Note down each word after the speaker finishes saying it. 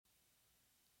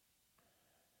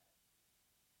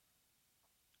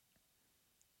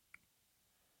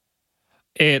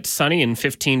It's sunny and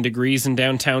 15 degrees in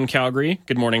downtown Calgary.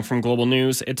 Good morning from Global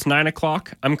News. It's 9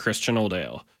 o'clock. I'm Christian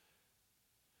Oldale.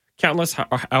 Countless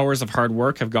hours of hard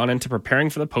work have gone into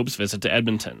preparing for the Pope's visit to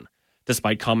Edmonton.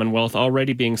 Despite Commonwealth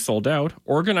already being sold out,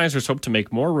 organizers hope to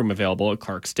make more room available at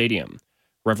Clark Stadium.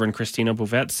 Reverend Christina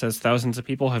Bouvette says thousands of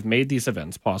people have made these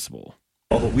events possible.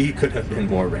 Well, we could have been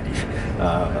more ready.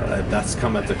 That's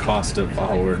come at the cost of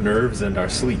our nerves and our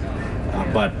sleep.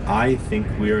 But I think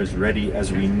we're as ready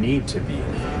as we need to be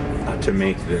to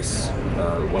make this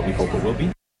what we hope it will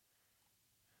be.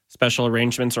 Special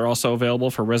arrangements are also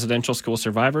available for residential school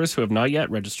survivors who have not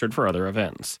yet registered for other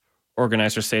events.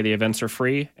 Organizers say the events are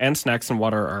free and snacks and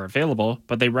water are available,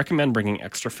 but they recommend bringing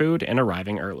extra food and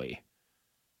arriving early.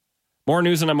 More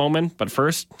news in a moment, but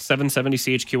first, 770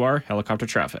 CHQR helicopter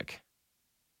traffic.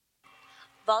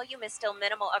 Volume is still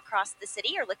minimal across the city.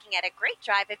 You're looking at a great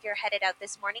drive if you're headed out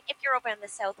this morning. If you're over in the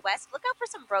southwest, look out for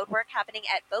some road work happening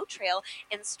at Boat Trail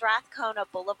in Strathcona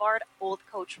Boulevard, Old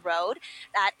Coach Road.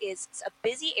 That is a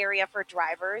busy area for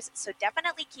drivers, so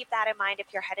definitely keep that in mind if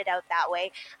you're headed out that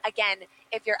way. Again,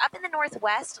 if you're up in the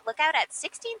northwest, look out at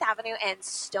 16th Avenue and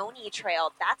Stony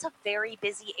Trail. That's a very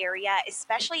busy area,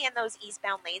 especially in those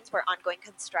eastbound lanes where ongoing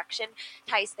construction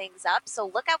ties things up. So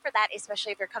look out for that,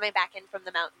 especially if you're coming back in from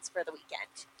the mountains for the weekend.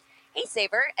 Hey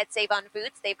Saver, at Save on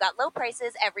Foods, they've got low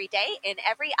prices every day in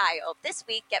every aisle. This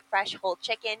week, get fresh whole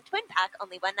chicken, twin pack,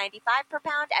 only $1.95 per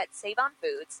pound at Save on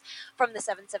Foods. From the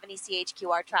 770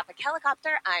 CHQR Traffic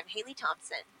Helicopter, I'm Haley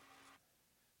Thompson.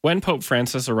 When Pope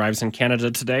Francis arrives in Canada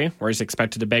today, where he's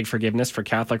expected to beg forgiveness for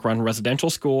Catholic-run residential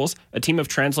schools, a team of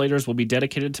translators will be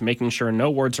dedicated to making sure no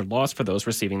words are lost for those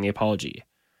receiving the apology.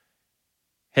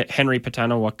 Henry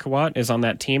Patanawakwat is on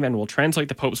that team and will translate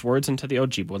the Pope's words into the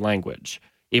Ojibwe language.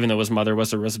 Even though his mother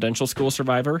was a residential school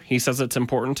survivor, he says it's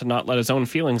important to not let his own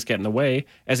feelings get in the way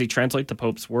as he translates the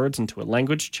Pope's words into a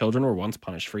language children were once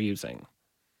punished for using.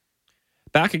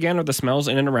 Back again are the smells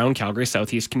in and around Calgary's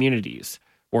southeast communities.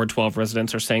 Ward 12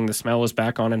 residents are saying the smell is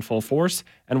back on in full force,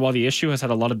 and while the issue has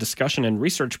had a lot of discussion and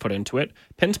research put into it,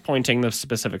 pinpointing the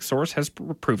specific source has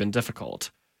proven difficult.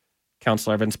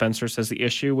 Councillor Evan Spencer says the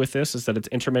issue with this is that it's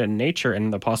intermittent in nature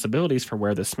and the possibilities for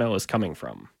where the smell is coming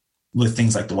from. With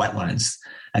things like the wetlands,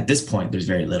 at this point, there's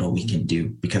very little we can do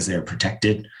because they're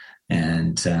protected,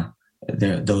 and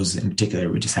those in particular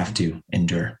we just have to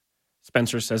endure.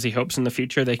 Spencer says he hopes in the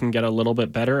future they can get a little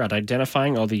bit better at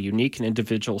identifying all the unique and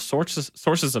individual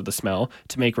sources of the smell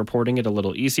to make reporting it a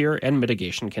little easier and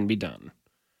mitigation can be done.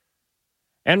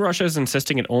 And Russia is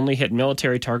insisting it only hit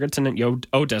military targets in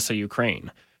Odessa, Ukraine.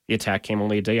 The attack came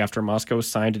only a day after Moscow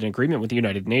signed an agreement with the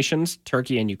United Nations,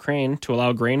 Turkey, and Ukraine to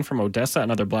allow grain from Odessa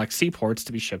and other Black Sea ports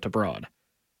to be shipped abroad.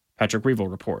 Patrick Weevil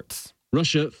reports.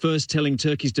 Russia first telling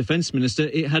Turkey's defense minister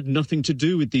it had nothing to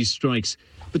do with these strikes,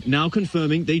 but now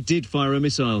confirming they did fire a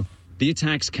missile. The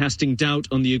attacks casting doubt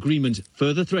on the agreement,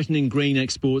 further threatening grain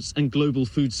exports and global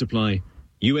food supply.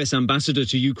 US Ambassador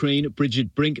to Ukraine,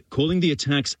 Bridget Brink, calling the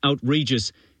attacks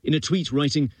outrageous. In a tweet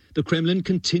writing, the Kremlin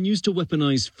continues to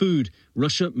weaponize food.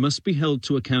 Russia must be held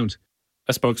to account.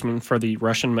 A spokesman for the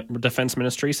Russian Defense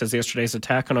Ministry says yesterday's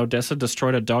attack on Odessa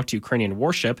destroyed a docked Ukrainian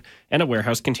warship and a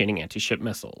warehouse containing anti-ship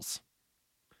missiles.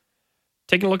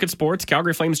 Taking a look at sports,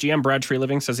 Calgary Flames GM Brad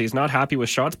Treliving says he's not happy with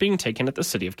shots being taken at the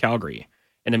city of Calgary.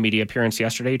 In a media appearance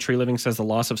yesterday, Treliving says the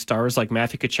loss of stars like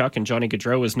Matthew Tkachuk and Johnny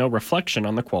Gaudreau is no reflection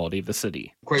on the quality of the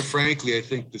city. Quite frankly, I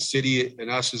think the city and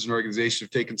us as an organization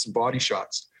have taken some body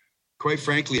shots. Quite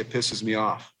frankly, it pisses me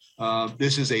off.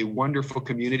 This is a wonderful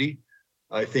community.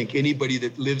 I think anybody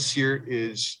that lives here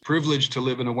is privileged to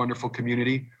live in a wonderful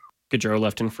community. Gaudreau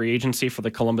left in free agency for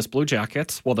the Columbus Blue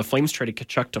Jackets, while the Flames traded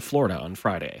Tkachuk to Florida on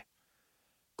Friday.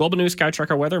 Global News Sky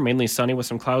Tracker weather, mainly sunny with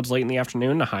some clouds late in the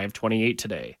afternoon, a high of 28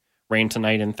 today. Rain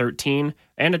tonight and 13,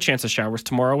 and a chance of showers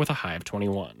tomorrow with a high of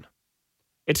 21.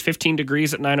 It's 15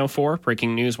 degrees at 9:04.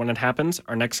 Breaking news when it happens.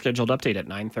 Our next scheduled update at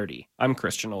 9:30. I'm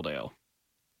Christian Oldale.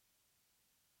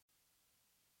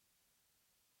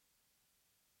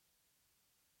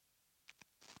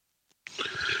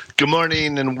 Good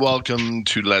morning and welcome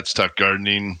to Let's Talk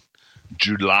Gardening,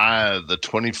 July the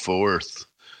 24th.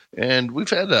 And we've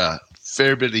had a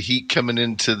fair bit of heat coming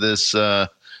into this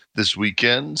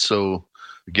weekend. So,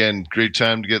 again, great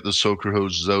time to get the soaker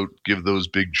hoses out, give those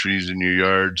big trees in your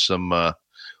yard some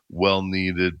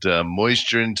well-needed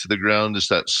moisture into the ground. Just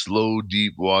that slow,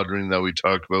 deep watering that we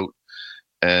talk about.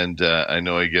 And I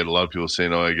know I get a lot of people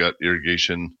saying, oh, I got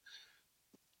irrigation.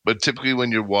 But typically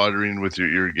when you're watering with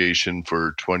your irrigation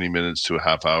for 20 minutes to a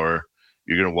half hour,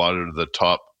 you're going to water the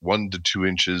top 1 to 2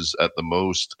 inches at the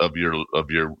most of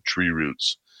your tree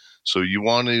roots. So you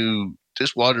want to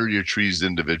just water your trees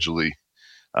individually.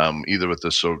 either with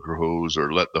the soaker hose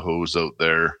or let the hose out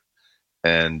there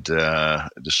and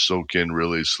just soak in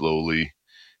really slowly.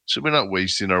 So we're not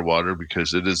wasting our water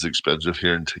because it is expensive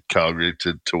here in Calgary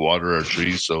to water our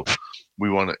trees. So we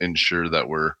want to ensure that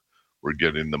we're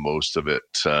getting the most of it.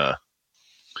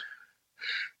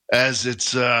 As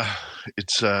it's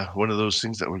one of those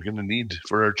things that we're going to need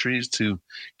for our trees to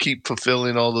keep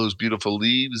fulfilling all those beautiful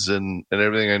leaves and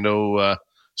everything. I know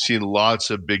seeing lots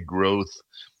of big growth.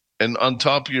 And on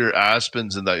top of your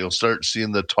aspens and that, you'll start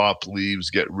seeing the top leaves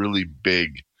get really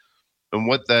big. And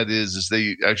what that is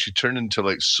they actually turn into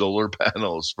like solar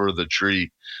panels for the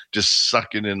tree, just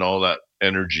sucking in all that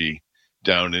energy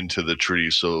down into the tree.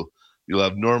 So you'll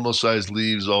have normal sized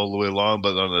leaves all the way along,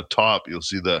 but on the top, you'll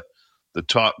see the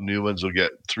top new ones will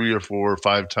get 3 or 4 or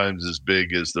 5 times as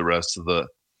big as the rest of the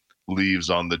leaves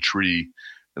on the tree.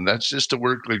 And that's just to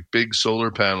work like big solar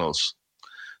panels.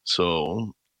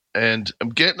 So, and I'm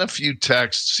getting a few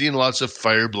texts, seeing lots of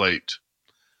fire blight.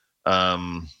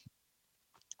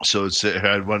 So I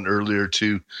had one earlier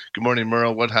too. Good morning,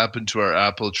 Merle. What happened to our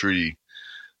apple tree?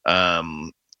 How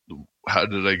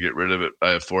did I get rid of it? I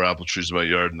have 4 apple trees in my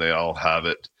yard and they all have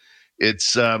it.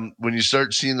 It's when you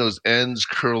start seeing those ends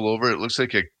curl over, it looks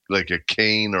like a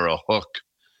cane or a hook,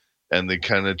 and they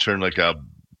kind of turn like a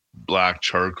black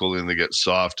charcoal and they get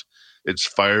soft. It's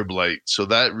fire blight. So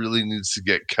that really needs to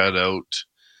get cut out.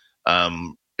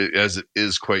 As it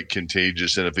is quite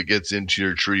contagious. And if it gets into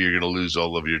your tree, you're going to lose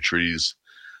all of your trees.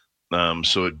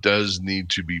 So it does need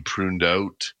to be pruned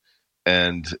out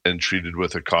and treated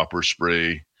with a copper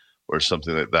spray or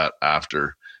something like that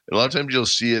after. And a lot of times you'll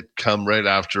see it come right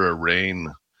after a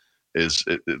rain.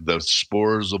 The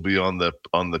spores will be on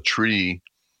the tree,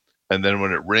 and then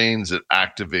when it rains, it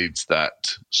activates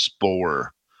that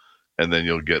spore, and then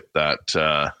you'll get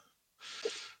that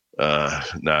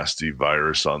nasty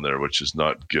virus on there, which is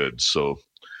not good. So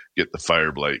get the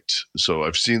fire blight. So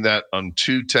I've seen that on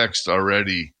 2 texts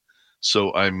already.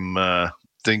 So I'm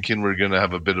thinking we're going to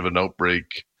have a bit of an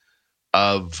outbreak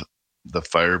of the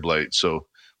fire blight. So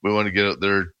we want to get out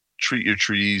there, treat your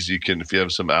trees. You can, if you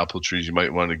have some apple trees, you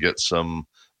might want to get some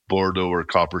Bordeaux or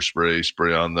copper spray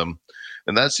on them.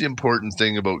 And that's the important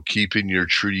thing about keeping your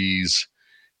trees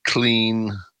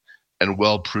clean and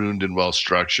well pruned and well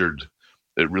structured.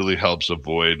 It really helps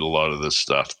avoid a lot of this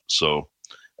stuff. So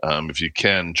if you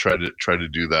can, try to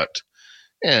do that.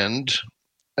 And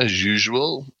as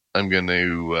usual, I'm going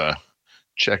to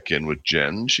check in with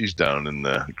Jen. She's down in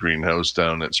the greenhouse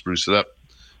down at Spruce It Up.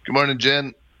 Good morning,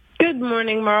 Jen. Good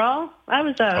morning, Merle.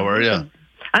 How are you?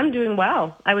 I'm doing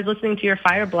well. I was listening to your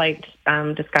fire blight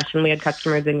discussion. We had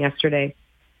customers in yesterday.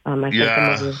 I sent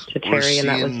them over to Terry, and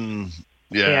that was...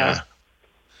 Yeah.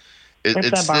 It's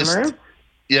a bummer.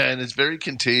 And it's very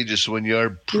contagious when you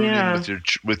are pruning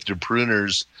with your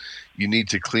pruners. You need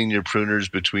to clean your pruners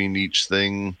between each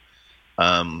thing.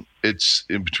 It's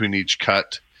in between each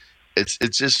cut. It's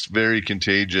just very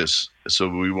contagious. So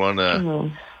we want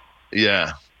to,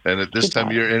 And at this time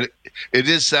of year, and it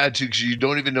is sad too because you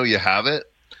don't even know you have it,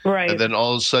 right? And then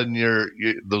all of a sudden,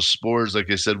 those spores,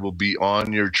 like I said, will be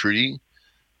on your tree,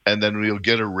 and then we'll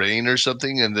get a rain or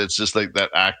something, and it's just like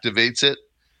that activates it.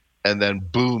 And then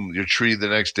boom, your tree the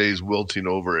next day is wilting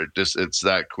over. It's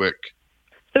that quick.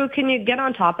 So can you get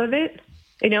on top of it?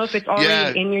 If it's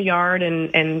already in your yard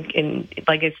and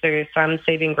like, is there some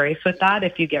saving grace with that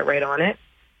if you get right on it?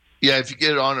 Yeah, if you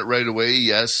get on it right away,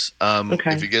 yes.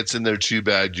 Okay. If it gets in there too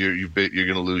bad, you're going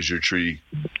to lose your tree.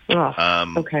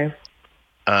 Oh, okay.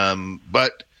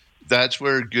 But that's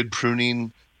where good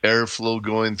pruning, airflow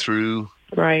going through.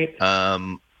 Right.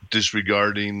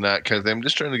 Disregarding that kind of thing. I'm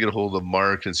just trying to get a hold of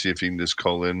Mark and see if he can just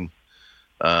call in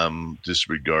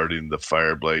disregarding the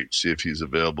fire blight, see if he's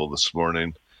available this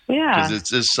morning. Yeah. Because it's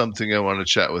just something I want to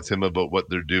chat with him about what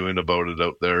they're doing about it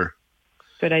out there.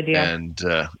 Good idea. And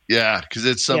because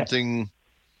it's something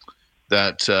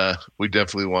that we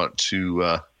definitely want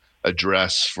to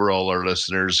address for all our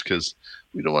listeners because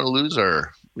we don't want to lose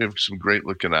we have some great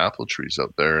looking apple trees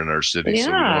out there in our city.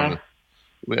 Yeah. So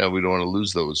we don't want to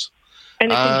lose those.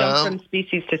 And it can jump from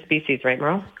species to species, right,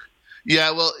 Merle?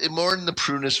 Yeah, well, more in the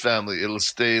prunus family. It'll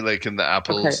stay like in the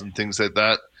apples and things like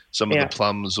that. Some of the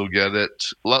plums will get it.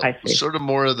 Sort of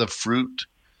more of the fruit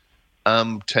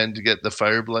tend to get the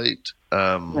fire blight.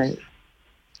 Right.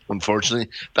 Unfortunately,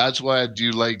 that's why I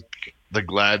do like the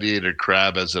gladiator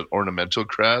crab as an ornamental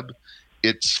crab.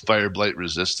 It's fire blight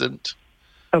resistant.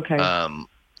 Okay.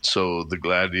 So the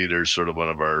gladiator is sort of one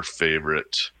of our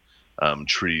favorite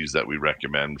trees that we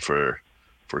recommend for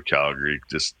Calgary,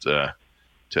 just to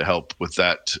help with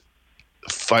that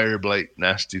fire blight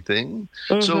nasty thing.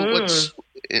 Mm-hmm.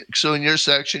 So in your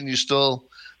section, you still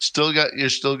still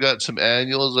got some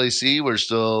annuals. I see. I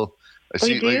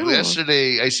see like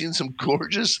yesterday. I seen some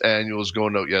gorgeous annuals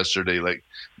going out yesterday. Like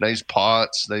nice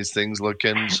pots, nice things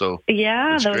looking. So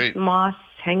yeah, those great. moss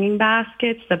hanging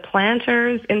baskets, the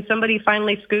planters, and somebody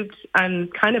finally scooped. I'm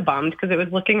kind of bummed because it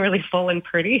was looking really full and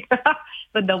pretty.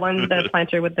 But the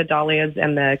planter with the dahlias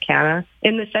and the canna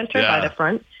in the center by the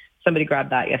front, somebody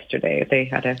grabbed that yesterday. They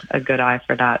had a good eye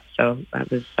for that. So that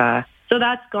was so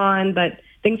that's gone, but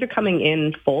things are coming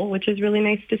in full, which is really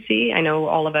nice to see. I know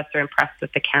all of us are impressed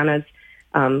with the cannas.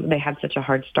 They had such a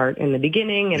hard start in the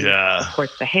beginning, and of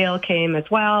course the hail came as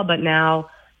well, but now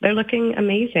they're looking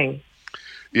amazing.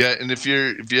 Yeah, and if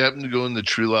you happen to go in the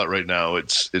tree lot right now,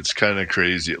 it's kind of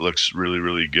crazy. It looks really,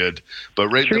 really good. But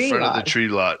right in the front of the tree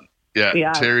lot,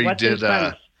 Terry did.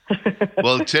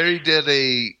 Terry did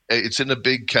it's in a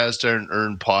big cast iron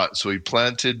urn pot. So he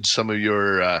planted some of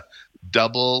your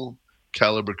double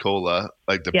calibracola,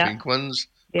 like the pink ones,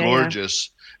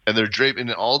 gorgeous, and they're draped.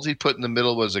 And all he put in the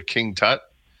middle was a king tut.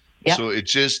 Yep. So it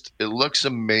looks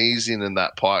amazing in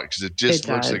that pot because it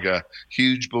looks like a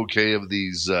huge bouquet of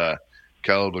these.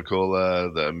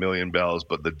 Calibracola, the Million Bells,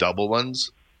 but the double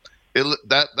ones.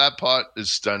 That pot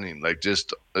is stunning. Like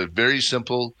just a very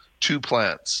simple 2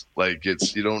 plants. Like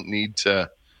you don't need to.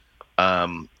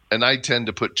 And I tend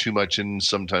to put too much in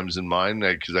sometimes in mine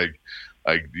because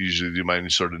I usually do mine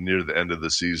sort of near the end of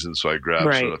the season, so I grab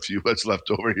sort of a few what's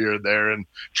left over here and there and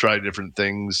try different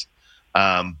things.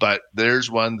 But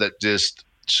there's one that just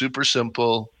super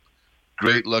simple.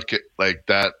 Great look at like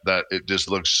that it just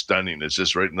looks stunning. It's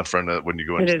just right in the front of when you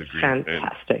go into the green.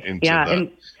 Fantastic.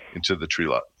 Into the tree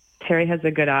lot. Terry has a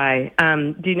good eye.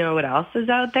 Do you know what else is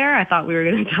out there? I thought we were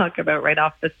going to talk about right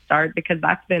off the start because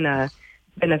that's been a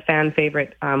fan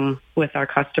favorite with our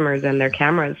customers and their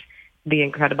cameras. The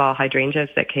incredible hydrangeas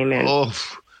that came in. Oh,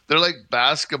 they're like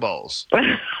basketballs.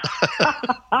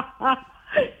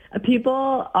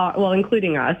 People are, well,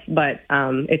 including us, but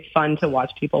it's fun to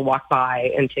watch people walk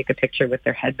by and take a picture with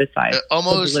their head beside.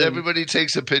 Almost everybody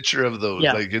takes a picture of those.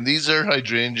 Yeah. And these are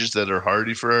hydrangeas that are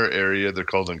hardy for our area. They're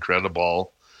called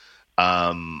Incredible.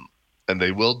 And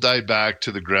they will die back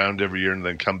to the ground every year and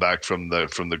then come back from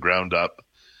the ground up.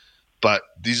 But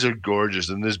these are gorgeous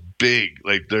and this big,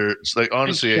 like it's like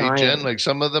honestly, Jen, like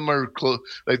some of them are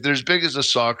like they're as big as a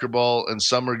soccer ball, and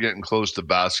some are getting close to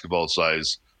basketball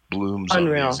size blooms.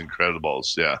 Unreal. On these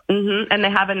Incredibles. Yeah. Mm-hmm. And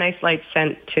they have a nice light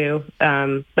scent too.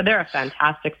 But they're a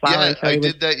fantastic flower. Yeah, I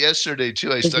did that yesterday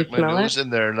too. I stuck my nose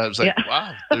in there and I was like,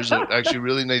 wow, there's actually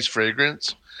really nice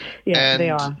fragrance. Yeah, and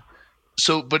they are.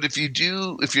 So, but if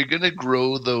you're going to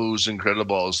grow those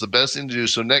Incredibles, the best thing to do,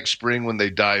 so next spring when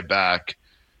they die back,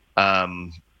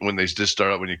 when they just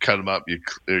start out, when you cut them up, you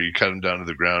cut them down to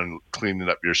the ground, cleaning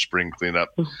up your spring cleanup,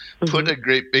 put a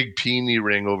great big peony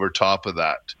ring over top of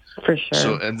that. For sure.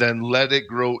 So, and then let it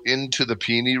grow into the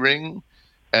peony ring,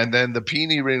 and then the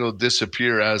peony ring will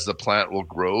disappear as the plant will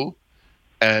grow.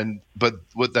 But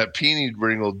what that peony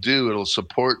ring will do, it'll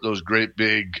support those great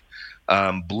big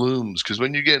blooms. Because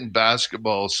when you get in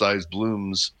basketball-sized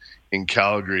blooms in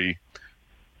Calgary,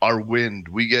 our wind,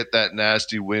 we get that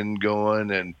nasty wind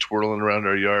going and twirling around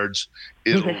our yards.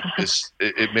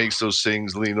 It makes those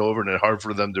things lean over and it's hard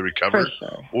for them to recover.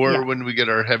 Sure. Or when we get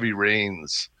our heavy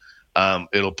rains,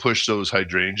 it'll push those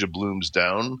hydrangea blooms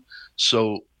down.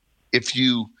 So if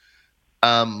you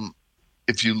have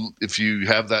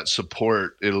that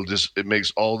support, it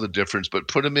makes all the difference. But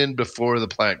put them in before the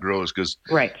plant grows because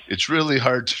it's really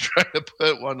hard to try to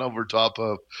put one over top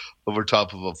of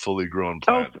a fully grown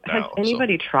plant. Has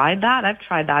anybody tried that? I've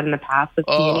tried that in the past with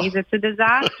peonies. It's a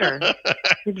disaster.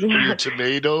 Your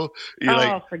tomato.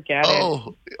 Forget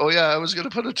it. Oh yeah, I was going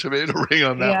to put a tomato ring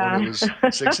on that one. It was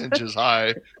 6 inches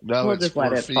high. Now we'll it's just 4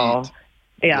 let it feet. fall.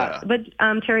 Yeah, but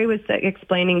Terry was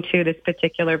explaining too, this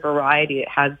particular variety, it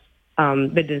has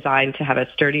the design to have a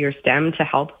sturdier stem to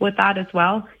help with that as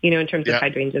well, in terms of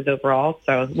hydrangeas overall,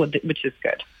 so which is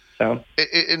good. So,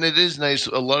 and it is nice.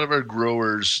 A lot of our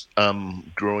growers,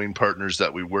 growing partners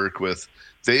that we work with,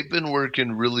 they've been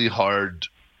working really hard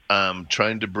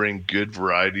trying to bring good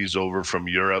varieties over from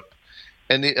Europe.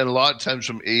 And a lot of times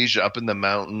from Asia, up in the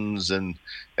mountains and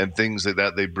things like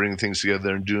that, they bring things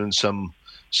together and doing some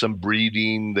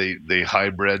breeding. They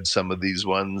hybrid some of these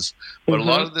ones. But a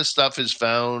lot of this stuff is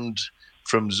found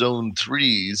from zone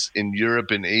 3s in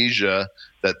Europe and Asia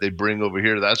that they bring over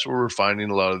here. That's where we're finding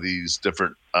a lot of these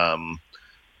different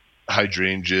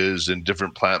hydrangeas and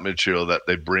different plant material that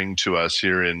they bring to us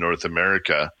here in North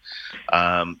America.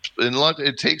 And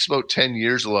it takes about 10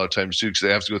 years a lot of times too, because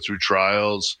they have to go through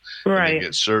trials and they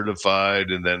get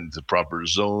certified, and then the proper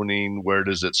zoning. Where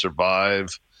does it survive?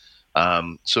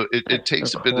 So it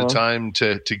takes a bit of time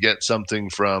to get something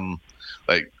from,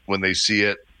 like, when they see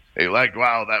it, they like,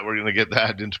 wow, that we're going to get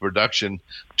that into production,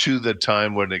 to the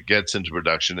time when it gets into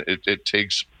production. It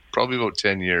takes probably about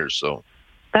 10 years. So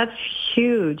that's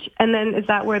huge. And then is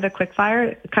that where the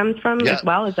Quickfire comes from as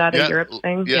well? Is that a Europe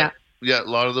thing? Yeah. A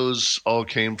lot of those all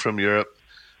came from Europe.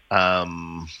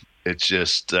 It's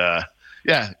just,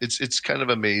 it's kind of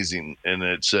amazing. And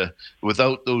it's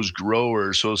without those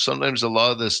growers. So sometimes a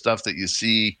lot of the stuff that you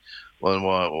see,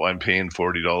 well, I'm paying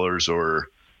 $40 or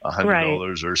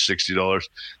 $100 or $60.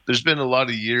 There's been a lot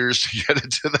of years to get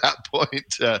it to that point,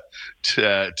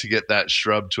 to get that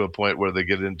shrub to a point where they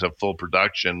get into full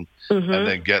production, and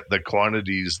then get the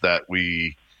quantities that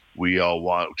we all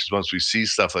want. Because once we see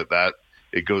stuff like that,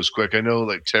 it goes quick. I know,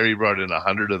 like, Terry brought in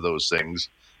 100 of those things,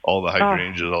 all the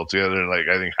hydrangeas all together, and like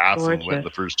I think half of them went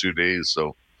the first 2 days.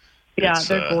 So yeah,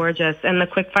 they're gorgeous. And the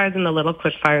Quickfires and the little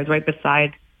Quickfires right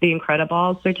beside the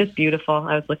Incrediballs, they're just beautiful.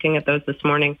 I was looking at those this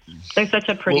morning. They're such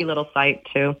a pretty little site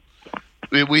too.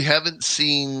 We haven't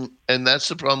seen, and that's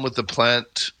the problem with the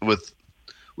plant, with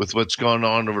what's gone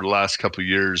on over the last couple of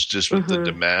years, just with the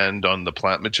demand on the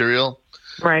plant material.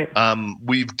 Right.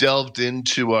 We've delved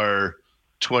into our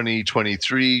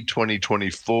 2023,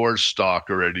 2024 stock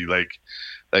already. Like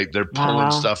they're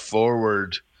pulling stuff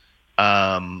forward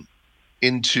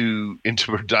into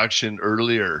production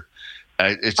earlier.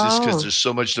 It's just because there's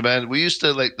so much demand. We used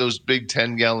to, like, those big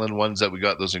 10-gallon ones that we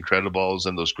got, those Incrediballs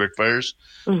and those Quickfires.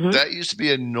 That used to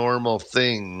be a normal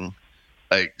thing,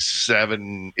 like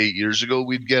 7-8 years ago.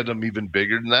 We'd get them even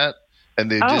bigger than that,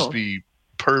 and they'd just be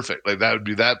perfect. Like, that would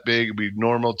be that big. It'd be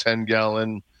normal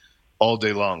 10-gallon all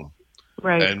day long.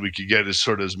 Right. And we could get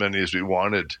as many as we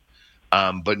wanted.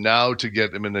 But now to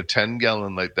get them in a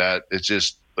 10-gallon like that, it's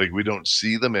just, like, we don't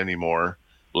see them anymore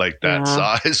like that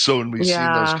size. So when we see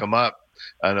those come up,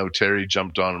 I know Terry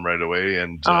jumped on them right away,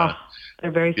 and they're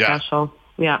very special.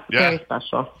 Yeah, very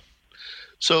special.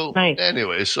 So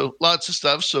anyway, so lots of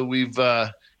stuff. So we've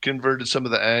converted some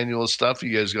of the annual stuff.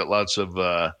 You guys got lots of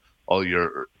all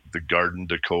the garden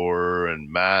decor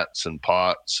and mats and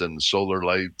pots and solar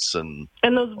lights and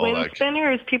those wind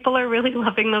spinners. People are really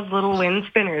loving those little wind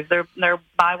spinners. They're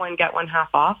buy one get one half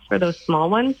off for those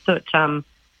small ones. So it's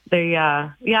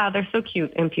they're so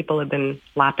cute, and people have been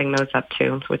lapping those up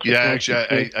too, which is nice.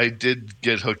 Actually, I did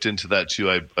get hooked into that too.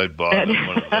 I bought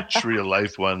one of the Tree of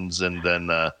Life ones, and then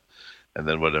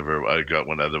whatever, I got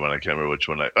one other one. I can't remember which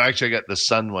one. I got the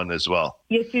sun one as well.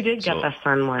 Yes, you did get the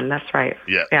sun one. That's right.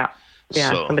 Yeah.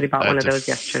 So somebody bought one of those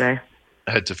yesterday.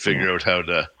 I had to figure out how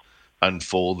to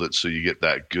unfold it so you get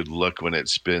that good look when it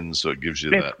spins, so it gives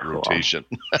you that rotation.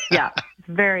 Yeah,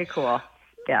 very cool.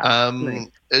 Yeah.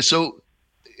 Nice. So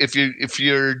if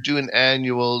you're doing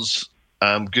annuals,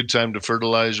 good time to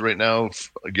fertilize right now.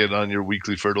 Get on your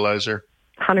weekly fertilizer.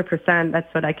 100%.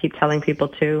 That's what I keep telling people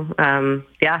too.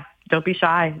 Don't be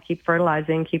shy. Keep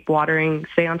fertilizing. Keep watering.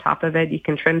 Stay on top of it. You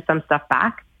can trim some stuff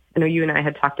back. I know you and I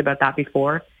had talked about that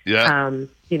before. Yeah.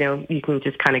 You can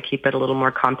just kind of keep it a little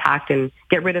more compact and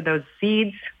get rid of those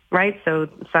seeds, right? So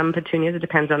some petunias, it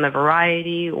depends on the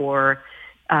variety, or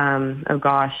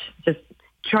just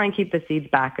try and keep the seeds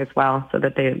back as well, so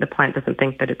that the plant doesn't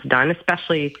think that it's done,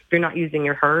 especially if you're not using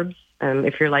your herbs.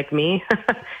 If you're like me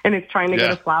and it's trying to go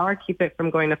to flower, keep it from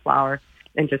going to flower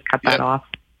and just cut that off.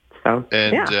 So,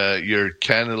 your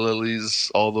canna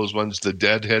lilies, all those ones, the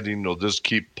deadheading, will just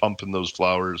keep pumping those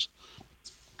flowers,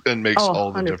 and makes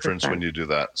all the difference when you do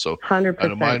that. So 100%.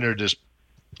 And mine are just,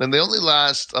 and they only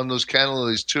last on those canna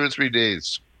lilies 2 or 3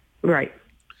 days. Right.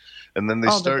 And then they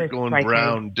start going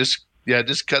brown. Just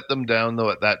cut them down though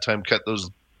at that time. Cut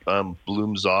those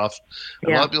blooms off.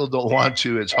 A lot of people don't want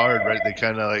to. It's hard, right? They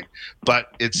kind of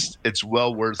but it's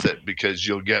well worth it, because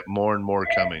you'll get more and more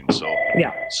coming. So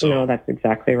no, that's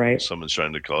exactly right. Someone's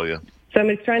trying to call you.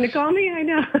 Someone's trying to call me. I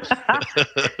know.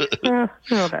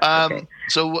 That's okay.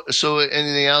 So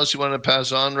anything else you want to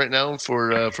pass on right now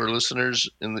for listeners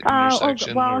in your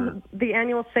section? Well, the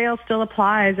annual sale still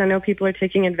applies. I know people are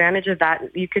taking advantage of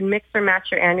that. You can mix or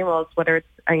match your annuals, whether it's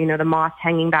the moss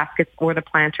hanging baskets or the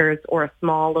planters, or a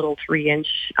small little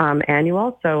 3-inch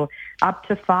annual. So up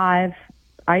to 5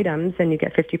 items, and you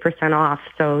get 50% off.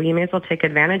 So you may as well take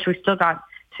advantage. We still got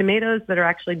tomatoes that are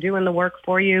actually doing the work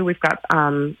for you. We've got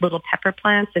little pepper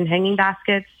plants and hanging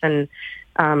baskets, and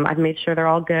I've made sure they're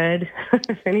all good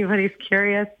if anybody's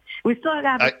curious. We still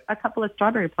have a couple of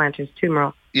strawberry planters too,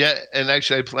 Merle. Yeah, and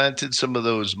actually I planted some of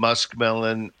those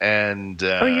muskmelon and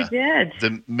you did?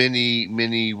 The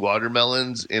mini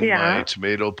watermelons in my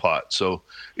tomato pot. So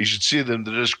you should see them.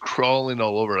 They're just crawling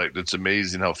all over. Like, it's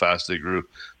amazing how fast they grew.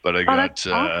 But I got that's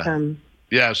awesome.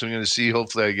 yeah, so I'm going to see.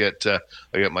 Hopefully, I get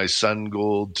my Sun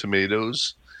Gold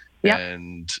tomatoes,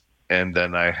 and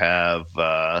then I have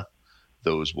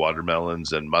those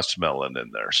watermelons and muskmelon in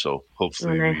there. So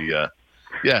hopefully,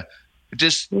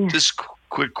 Just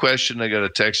quick question. I got a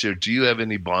text here. Do you have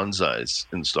any bonsais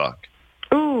in stock?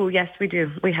 Oh, yes, we do.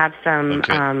 We have some.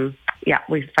 Okay.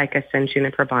 We ficus and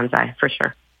juniper bonsai for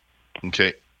sure.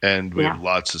 Okay, and we have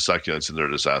lots of succulents in there.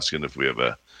 Just asking if we have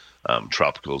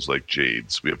tropicals like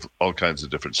jades. We have all kinds of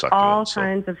different succulents. All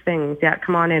kinds of things. Yeah,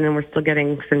 come on in, and we're still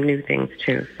getting some new things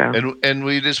too. So and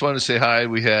we just want to say hi.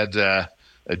 We had a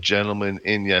gentleman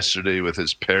in yesterday with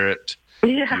his parrot.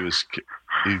 Yeah.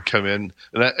 He'd come in,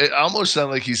 and it almost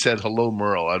sounded like he said, "Hello,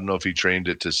 Merle." I don't know if he trained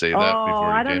it to say that before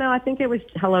he I don't know. I think it was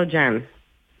 "Hello, Jen."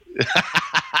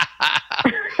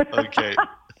 Okay.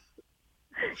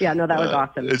 Yeah, no, that was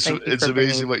awesome. It's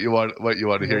amazing what you want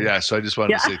to hear. Yeah, so I just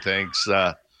wanted to say thanks.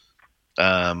 And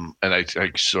I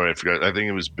sorry, I forgot. I think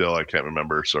it was Bill. I can't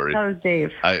remember. Sorry. That was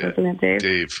Dave. Wasn't it Dave?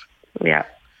 Dave. Yeah.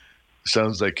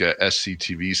 Sounds like a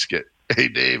SCTV skit. Hey,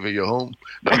 Dave, are you home?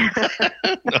 No.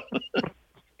 No.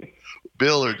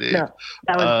 Bill or Dave? No,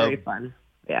 that was very fun.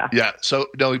 Yeah. Yeah. So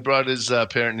no, he brought his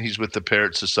parrot, and he's with the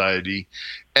Parrot Society,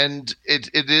 and it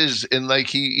is, and like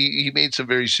he made some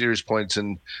very serious points.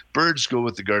 And birds go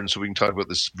with the garden, so we can talk about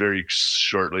this very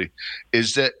shortly.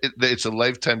 Is that it's a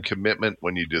lifetime commitment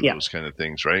when you do those kind of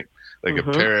things, right? Like a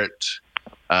parrot,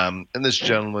 and this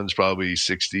gentleman's probably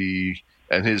 60.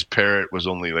 And his parrot was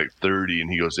only like 30,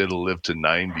 and he goes, it'll live to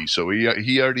 90. So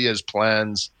he already has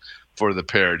plans for the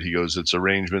parrot. He goes, it's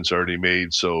arrangements already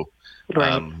made. So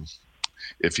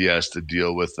if he has to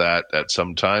deal with that at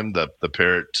some time, the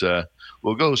parrot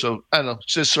will go. So I don't know,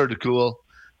 it's just sort of cool.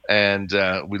 And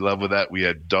we love with that. We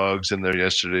had dogs in there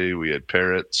yesterday. We had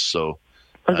parrots. So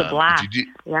it was a blast.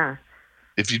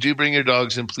 If you do bring your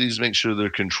dogs in, please make sure they're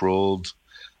controlled.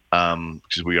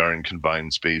 Because we are in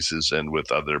confined spaces and with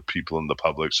other people in the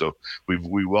public. So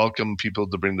we welcome people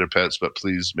to bring their pets, but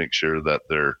please make sure that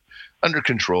they're under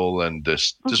control and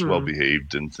just well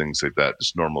behaved and things like that.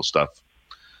 Just normal stuff.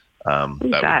 That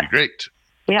would be great.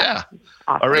 Yeah.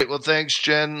 Awesome. All right. Well, thanks,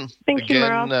 Jen. Thank you,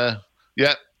 Merle.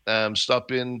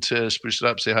 Stop in to Spruce It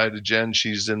Up. Say hi to Jen.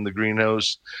 She's in the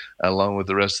greenhouse along with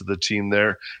the rest of the team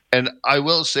there. And I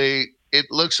will say, it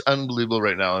looks unbelievable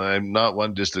right now, and I'm not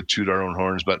one just to toot our own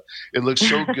horns, but it looks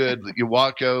so good. You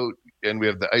walk out, and we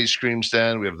have the ice cream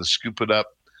stand, we have the Scoop It Up.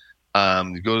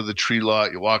 You go to the tree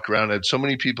lot, you walk around. I had so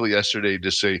many people yesterday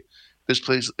just say, this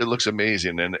place, it looks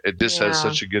amazing, and it just has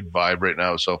such a good vibe right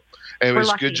now. So,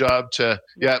 anyways, good job to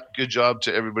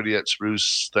everybody at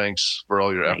Spruce. Thanks for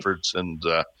all your efforts and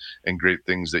great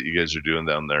things that you guys are doing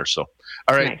down there. So,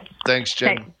 all right, thanks,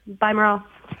 Jen. Okay. Bye, Merle.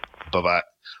 Bye-bye.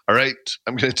 All right,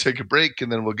 I'm going to take a break,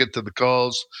 and then we'll get to the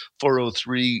calls.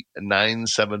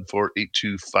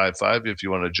 403-974-8255 if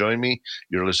you want to join me.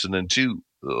 You're listening to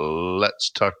Let's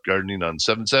Talk Gardening on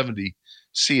 770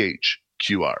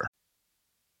 CHQR.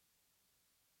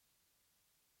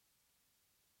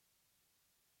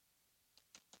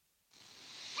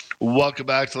 Welcome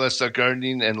back to Let's Talk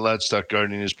Gardening, and Let's Talk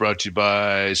Gardening is brought to you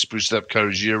by Spruce It Up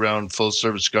Cottage year-round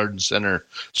full-service garden center.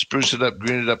 Spruce it up,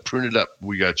 green it up, prune it up.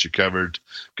 We got you covered.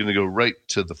 Going to go right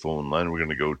to the phone line. We're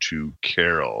going to go to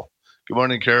Carol. Good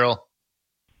morning, Carol.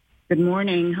 Good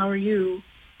morning. How are you?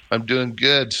 I'm doing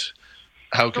good.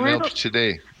 How can I help you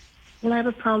today? Well, I have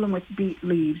a problem with beet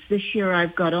leaves. This year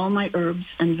I've got all my herbs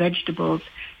and vegetables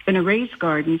in a raised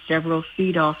garden several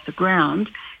feet off the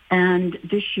ground. And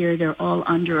this year they're all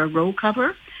under a row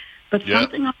cover. But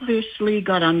something obviously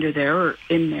got under there or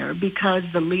in there because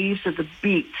the leaves of the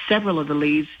beet, several of the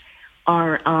leaves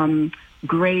are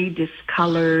gray,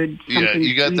 discolored. Yeah,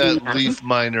 you got that leaf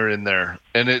miner in there.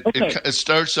 And it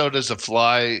starts out as a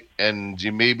fly, and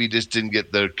you maybe just didn't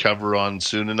get the cover on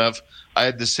soon enough. I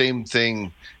had the same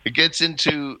thing. It gets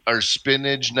into our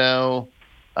spinach now,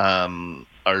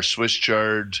 our Swiss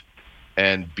chard,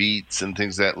 and beets and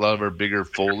things like that. A lot of our bigger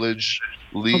foliage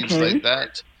leaves like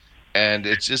that, and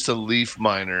it's just a leaf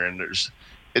miner. And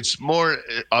it's more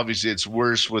obviously it's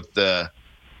worse with the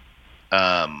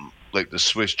like the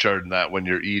Swiss chard and that when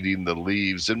you're eating the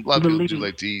leaves. And a lot of people do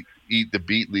like to eat the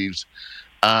beet leaves.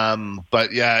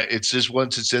 But yeah, it's just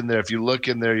once it's in there, if you look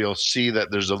in there, you'll see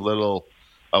that there's a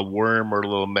worm or a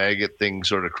little maggot thing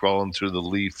sort of crawling through the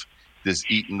leaf, just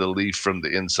eating the leaf from the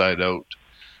inside out.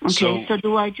 Okay, so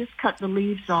do I just cut the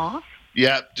leaves off?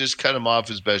 Yeah, just cut them off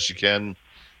as best you can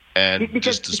and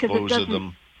just dispose of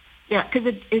them. Yeah,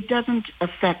 because it doesn't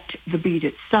affect the beet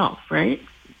itself, right?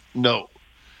 No,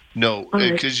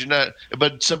 because you're not.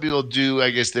 But some people do,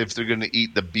 I guess, if they're going to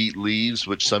eat the beet leaves,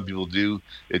 which some people do,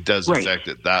 it does affect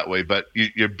it that way. But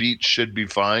your beet should be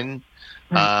fine.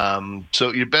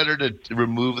 So you're better to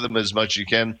remove them as much as you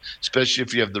can, especially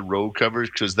if you have the row covers,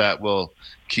 because that will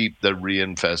keep the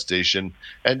reinfestation.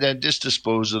 And then just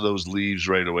dispose of those leaves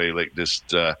right away, like just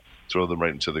throw them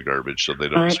right into the garbage so they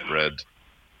don't spread.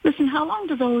 Listen, how long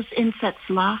do those insects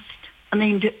last? I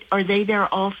mean, are they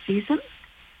there all season?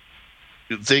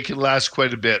 They can last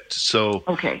quite a bit. So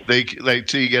they like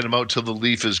till you get them out till the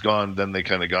leaf is gone, then they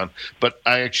kind of gone. But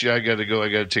I got to go. I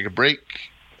got to take a break.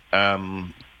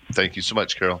 Thank you so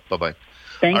much, Carol. Bye-bye.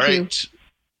 Thank you. All right.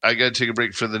 I got to take a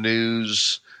break for the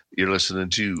news. You're listening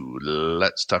to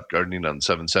Let's Talk Gardening on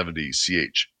 770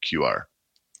 CHQR.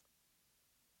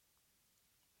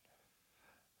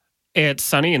 It's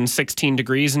sunny and 16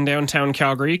 degrees in downtown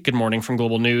Calgary. Good morning from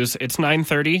Global News. It's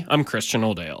 9:30. I'm Christian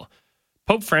Oldale.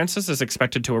 Pope Francis is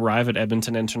expected to arrive at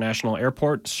Edmonton International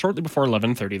Airport shortly before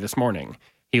 11:30 this morning.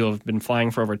 He will have been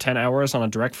flying for over 10 hours on a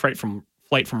direct flight from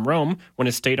Rome when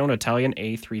his state-owned Italian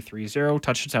A330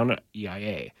 touched down at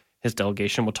EIA. His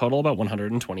delegation will total about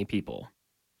 120 people.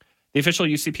 The official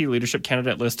UCP leadership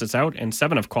candidate list is out, and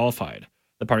 7 have qualified.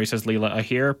 The party says Leila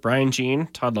Ahir, Brian Jean,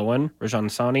 Todd Lowen,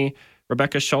 Rajan Sani,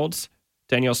 Rebecca Schultz,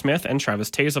 Daniel Smith, and Travis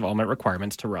Tays have all met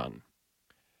requirements to run.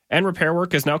 And repair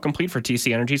work is now complete for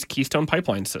TC Energy's Keystone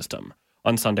Pipeline system.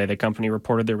 On Sunday, the company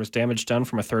reported there was damage done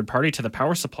from a third party to the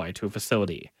power supply to a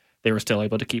facility. They were still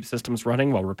able to keep systems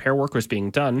running while repair work was being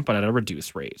done, but at a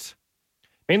reduced rate.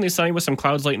 Mainly sunny with some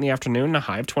clouds late in the afternoon and a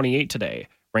high of 28 today.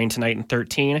 Rain tonight and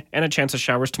 13, and a chance of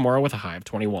showers tomorrow with a high of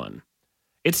 21.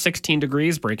 It's 16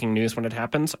 degrees, breaking news when it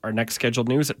happens. Our next scheduled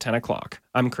news at 10 o'clock.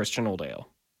 I'm Christian Oldale.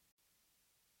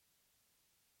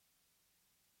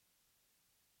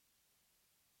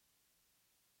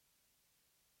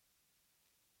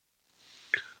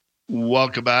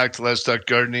 Welcome back to Let's Talk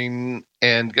Gardening,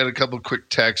 and got a couple quick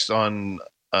texts on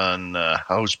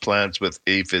house plants with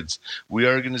aphids. We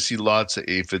are going to see lots of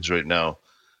aphids right now.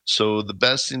 So the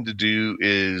best thing to do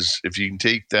is, if you can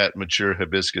take that mature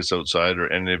hibiscus outside,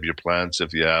 or any of your plants,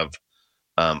 if you have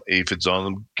aphids on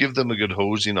them, give them a good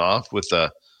hosing off with a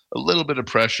little bit of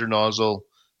pressure nozzle,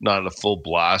 not a full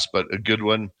blast, but a good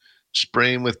one.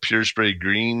 Spray them with Pure Spray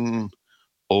Green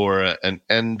or an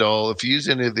Endol. If you use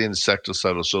any of the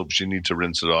insecticidal soaps, you need to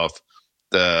rinse it off.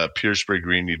 The Pure Spray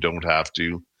Green, you don't have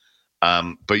to.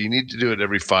 But you need to do it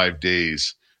every 5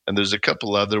 days. And there's a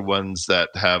couple other ones that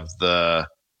have the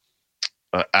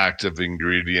active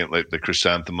ingredient, like the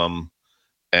chrysanthemum.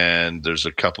 And there's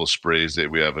a couple sprays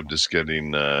that we have. I'm just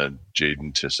getting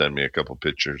Jaden to send me a couple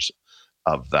pictures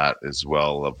of that as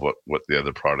well, of what the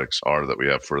other products are that we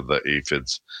have for the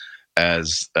aphids.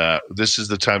 As this is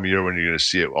the time of year when you're going to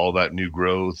see it, all that new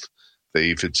growth. The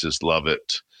aphids just love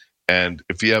it. And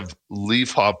if you have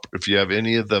if you have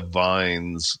any of the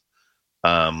vines,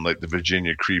 like the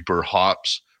Virginia creeper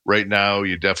hops, right now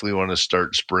you definitely want to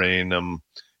start spraying them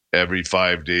every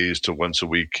 5 days to once a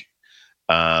week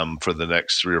for the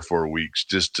next 3 or 4 weeks,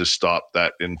 just to stop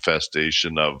that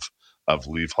infestation of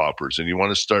leaf hoppers. And you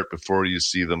want to start before you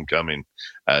see them coming,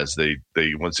 as they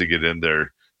once they get in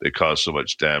there, they cause so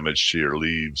much damage to your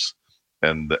leaves,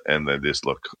 and they just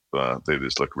look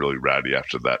really ratty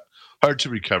after that. Hard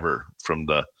to recover from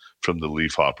the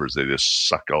leaf hoppers. They just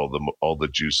suck all the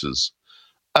juices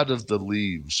out of the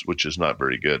leaves, which is not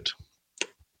very good.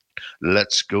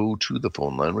 Let's go to the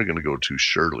phone line. We're going to go to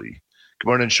Shirley. Good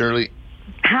morning, Shirley.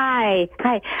 Hi.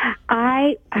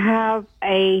 I have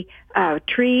a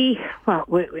tree. Well,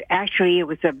 actually, it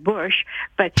was a bush,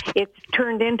 but it's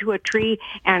turned into a tree,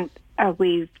 and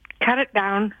we cut it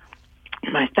down.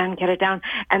 My son cut it down,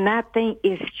 and that thing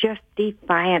is just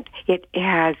defiant. It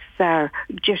has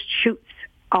just shoots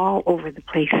all over the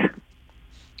place.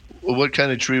 Well, what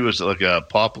kind of tree was it? Like a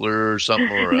poplar or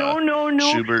something? Or no.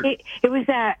 Schubert? It was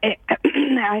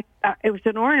it was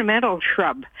an ornamental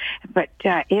shrub, but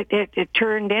it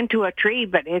turned into a tree.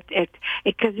 But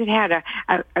because it had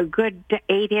a good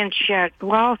 8-inch,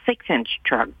 6-inch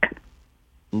trunk.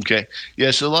 Okay.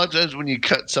 Yeah, so a lot of times when you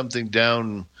cut something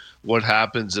down, what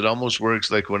happens, it almost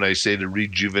works like when I say to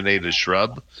rejuvenate a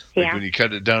shrub. Like when you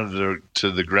cut it down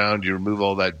to the ground, you remove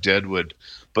all that dead wood.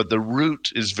 But the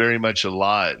root is very much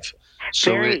alive.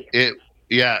 So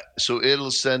so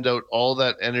it'll send out all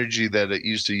that energy that it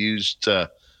used to use to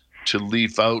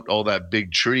leaf out all that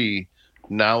big tree.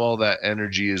 Now all that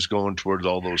energy is going towards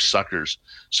all those suckers.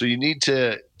 So you need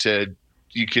to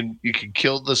you can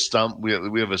kill the stump. We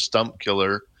have a stump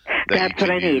killer that you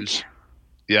can use.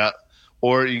 Yeah.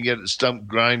 Or you can get a stump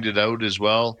grinded out as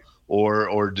well,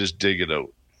 or just dig it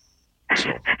out.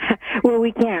 So. Well,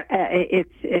 we can't. It's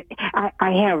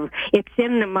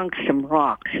in amongst some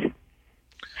rocks.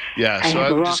 Yeah, so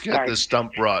I would just get the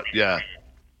stump rot. Yeah.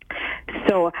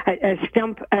 So a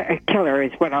stump killer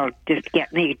is what I'll just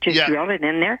get. And you just drill it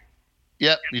in there?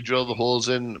 Yep, you drill the holes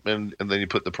in, and then you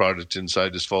put the product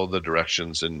inside. Just follow the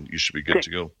directions, and you should be good to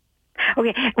go.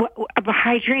 Okay, about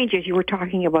hydrangeas, you were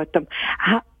talking about them.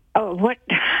 How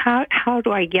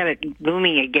do I get it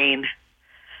blooming again?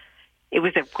 It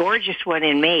was a gorgeous one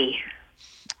in May.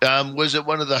 Was it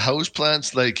one of the house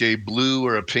plants, like a blue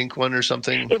or a pink one or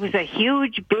something? It was a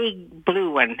huge, big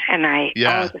blue one, and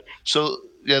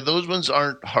those ones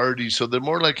aren't hardy, so they're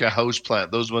more like a house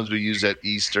plant. Those ones we use at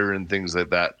Easter and things like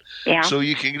that. Yeah. So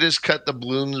you can just cut the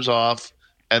blooms off,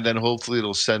 and then hopefully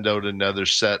it'll send out another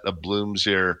set of blooms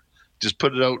here. Just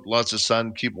put it out, lots of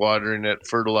sun, keep watering it,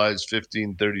 fertilize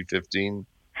 15, 30, 15.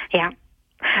 Yeah.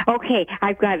 Okay,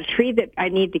 I've got a tree that I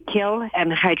need to kill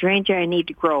and a hydrangea I need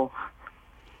to grow.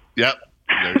 Yep,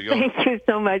 there you go. Thank you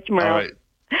so much, Merle. All right,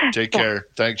 take care.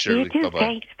 Thanks, Shirley. You too. Bye-bye.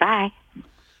 Thanks. Bye.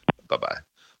 Bye-bye.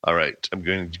 All right, I'm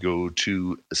going to go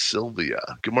to Sylvia.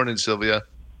 Good morning, Sylvia.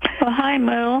 Oh, hi,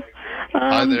 Merle.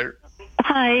 Hi there.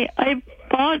 Hi.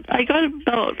 I got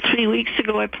about 3 weeks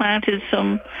ago, I planted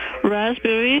some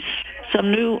raspberries,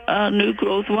 some new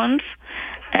growth ones,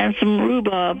 and some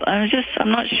rhubarb. I'm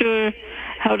not sure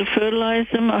how to fertilize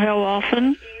them or how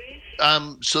often.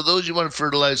 So those you want to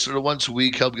fertilize sort of once a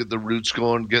week, help get the roots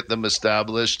going, get them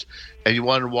established, and you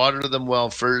want to water them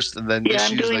well first, and then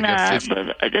just use like a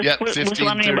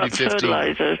 15, 30,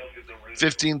 15.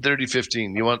 15, 30,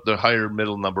 15. You want the higher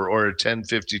middle number, or a 10,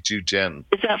 52, 10.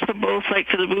 Is that for both, like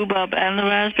for the rhubarb and the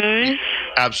raspberries?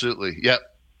 Absolutely. Yep.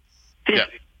 Yep.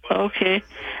 Okay.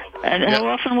 And how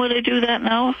often would I do that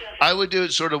now? I would do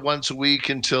it sort of once a week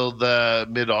until the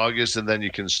mid-August, and then you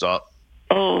can stop.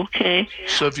 Oh, okay.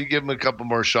 So if you give them a couple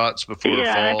more shots before fall.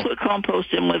 Yeah, I put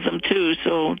compost in with them too.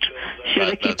 So should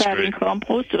I keep adding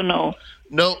compost or no?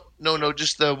 No.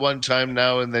 Just the one time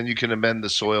now, and then you can amend the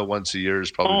soil once a year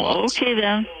is probably lots. Okay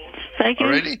then. Thank you.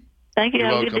 Alrighty. Thank you. You're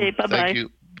Have welcome. a good day. Bye-bye. Thank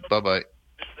you. Bye-bye.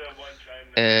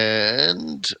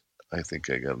 And I think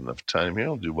I got enough time here.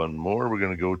 I'll do one more. We're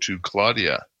going to go to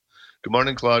Claudia. Good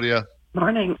morning, Claudia.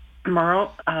 Morning,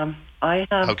 Merle. I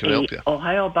have an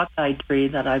Ohio Buckeye tree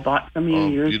that I bought from you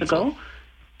years ago.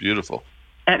 Beautiful.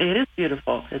 And it is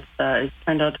beautiful. It's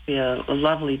turned out to be a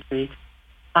lovely tree.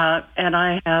 And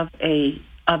I have a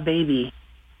baby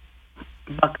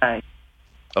Buckeye.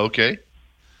 Okay.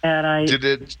 And did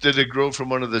it grow from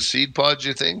one of the seed pods,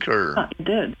 you think, or? It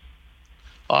did.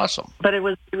 Awesome. But it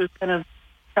was kind of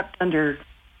kept under,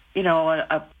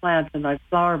 a plant in my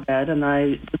flower bed, and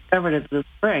I discovered it this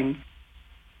spring.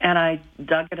 And I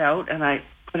dug it out and I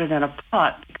put it in a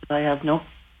pot because I have no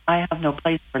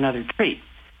place for another tree.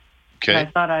 Okay. And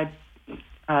I thought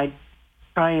I'd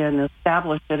try and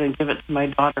establish it and give it to my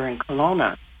daughter in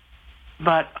Kelowna.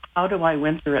 But how do I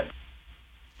winter it?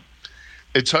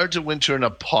 It's hard to winter in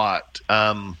a pot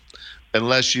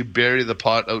unless you bury the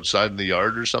pot outside in the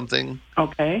yard or something.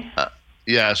 Okay.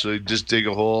 Yeah, so you just dig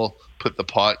a hole, put the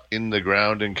pot in the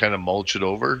ground, and kind of mulch it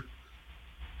over.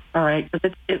 All right,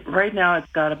 because right now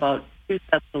it's got about 2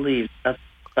 sets of leaves. That's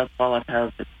all it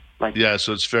has. It's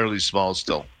so it's fairly small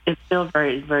still. It's still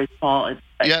very, very small.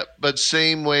 But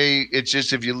same way. It's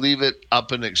just if you leave it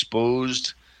up and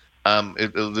exposed,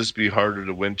 it'll just be harder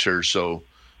to winter. So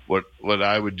what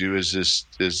I would do is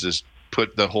just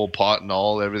put the whole pot and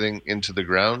everything into the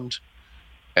ground,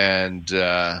 and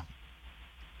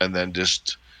then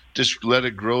just let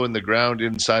it grow in the ground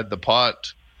inside the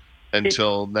pot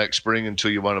until next spring, until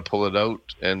you want to pull it out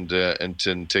and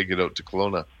take it out to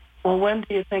Kelowna. Well, when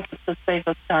do you think it's the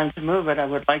safest time to move it? I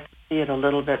would like to see it a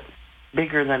little bit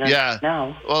bigger than it is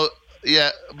now. Well,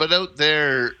 yeah, but out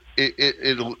there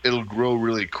it'll grow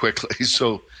really quickly.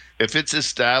 So if it's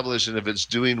established and if it's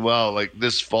doing well, like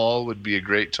this fall would be a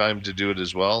great time to do it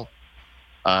as well,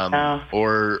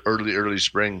 or early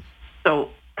spring. So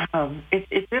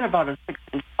it's in about a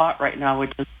 6-inch pot right now,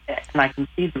 and I can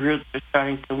see the roots are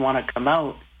starting to want to come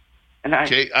out. And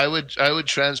I would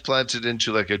transplant it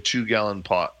into like a 2-gallon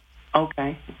pot.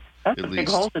 Okay, that's a big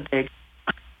hole to dig.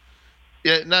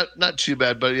 Yeah, not too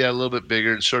bad, but a little bit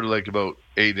bigger. It's sort of like about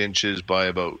 8 inches by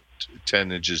about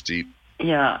 10 inches deep.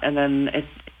 Yeah, and then it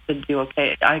should be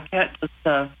okay. I can't just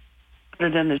put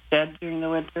it in the shed during the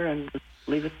winter and just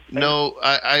leave it there. No,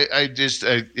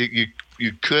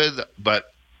 you could,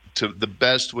 but the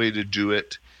best way to do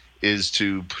it is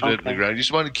to put it in the ground. You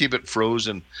just want to keep it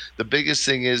frozen. The biggest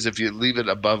thing is if you leave it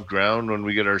above ground when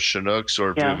we get our Chinooks, or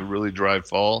if we have a really dry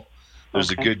fall, there's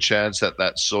a good chance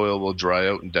that soil will dry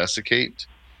out and desiccate.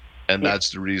 And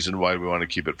that's the reason why we want to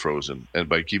keep it frozen. And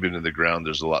by keeping it in the ground,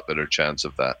 there's a lot better chance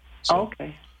of that. So,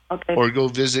 okay. Or go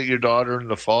visit your daughter in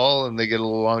the fall and they get a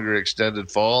little longer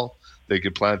extended fall. they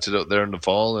could plant it out there in the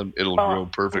fall, and it'll grow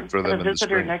perfect for them in the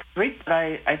spring. Next week, but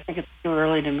I think it's too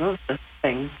early to move this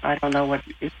thing. I don't know what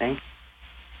you think.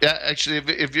 Yeah, actually,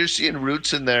 if you're seeing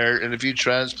roots in there, and if you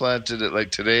transplanted it like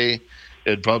today,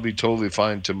 it'd probably be totally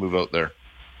fine to move out there.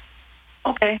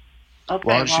 Okay.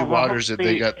 Once she waters it,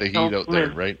 they got the heat out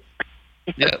there, right?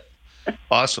 Yeah.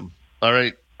 Awesome. All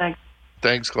right.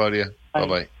 Thanks, Claudia.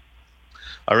 Bye-bye.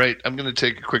 All right, I'm going to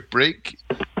take a quick break.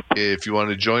 If you want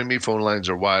to join me, phone lines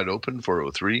are wide open,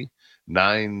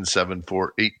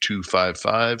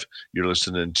 403-974-8255. You're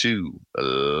listening to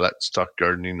Let's Talk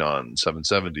Gardening on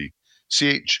 770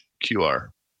 CHQR.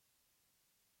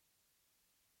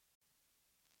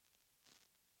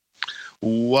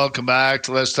 Welcome back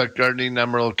to Let's Talk Gardening.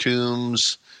 I'm Earl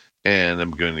Coombs, and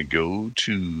I'm going to go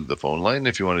to the phone line.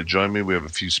 If you want to join me, we have a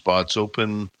few spots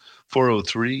open.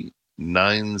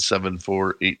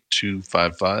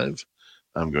 403-974-8255.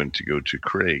 I'm going to go to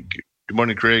Craig. Good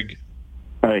morning, Craig.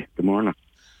 Hi, good morning.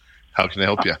 How can I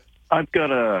help you? I've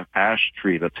got a ash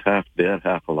tree that's half dead,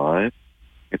 half alive.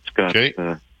 It's got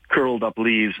curled up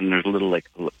leaves, and there's a little,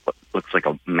 looks like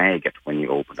a maggot when you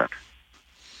open it.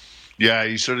 Yeah,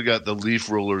 you sort of got the leaf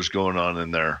rollers going on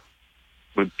in there.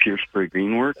 Would Pure Spray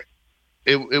Green work?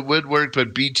 It would work,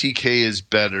 but BTK is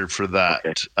better for that.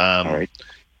 Okay. All right.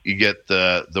 You get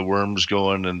the worms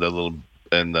going and the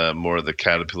more of the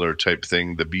caterpillar type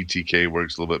thing. The BTK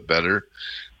works a little bit better.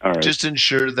 All right. Just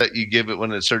ensure that you give it,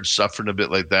 when it starts suffering a bit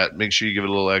like that, make sure you give it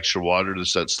a little extra water to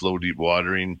set slow, deep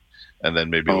watering, and then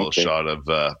maybe a little shot of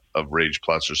Rage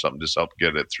Plus or something, just help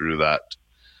get it through that.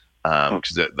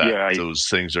 Because those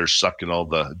things are sucking all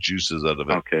the juices out of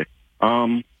it. Okay.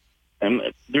 And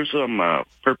there's some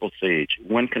purple sage.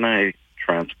 When can I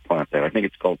transplant that? I think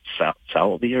it's called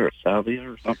salvia or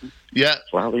something. Yeah.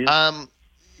 Salvia?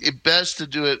 It's best to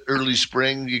do it early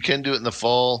spring. You can do it in the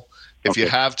fall. If you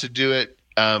have to do it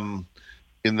in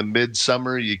the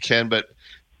midsummer, you can, but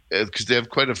because they have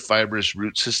quite a fibrous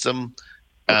root system,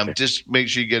 just make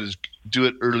sure you do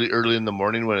it early in the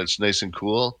morning when it's nice and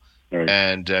cool. Right.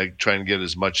 And try and get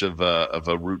as much of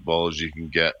a root ball as you can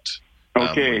get.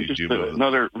 Okay, just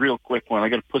another real quick one. I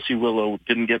got a pussy willow,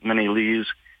 didn't get many leaves,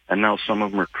 and now some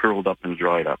of them are curled up and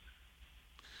dried up.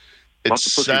 Lots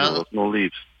of pussy willows, no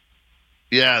leaves.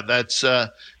 Yeah, that's.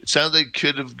 It sounds like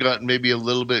could have gotten maybe a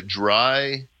little bit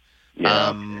dry.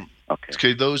 Yeah.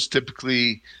 Okay. Those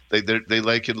typically they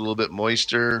like it a little bit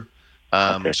moister.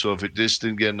 So if it just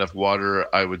didn't get enough water,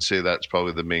 I would say that's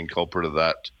probably the main culprit of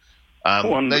that.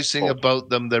 Nice thing about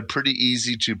them, they're pretty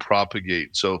easy to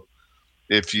propagate. So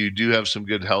if you do have some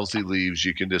good healthy leaves,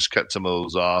 you can just cut some of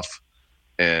those off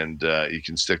and you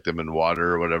can stick them in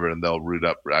water or whatever, and they'll root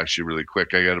up actually really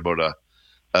quick. I got about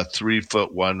a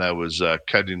 3-foot one. I was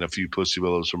cutting a few pussy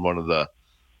willows from one of the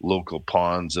local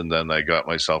ponds, and then I got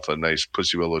myself a nice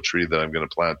pussy willow tree that I'm going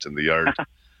to plant in the yard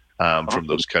from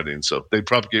those cuttings. So they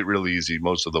propagate really easy,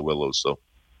 most of the willows. So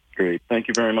great. Thank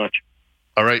you very much.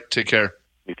 All right. Take care.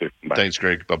 You too. Bye. Thanks,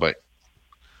 Greg. Bye-bye.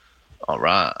 All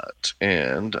right.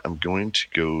 And I'm going to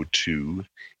go to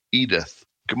Edith.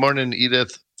 Good morning,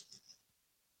 Edith.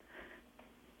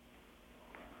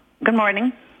 Good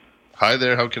morning. Hi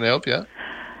there. How can I help you?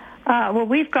 Well,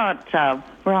 we've got,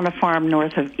 we're on a farm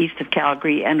east of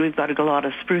Calgary, and we've got a lot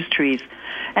of spruce trees.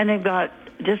 And they've got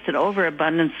just an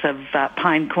overabundance of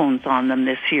pine cones on them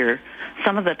this year.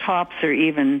 Some of the tops are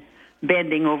even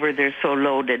bending over, they're so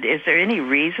loaded. Is there any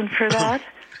reason for that?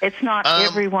 It's not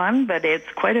everyone, but it's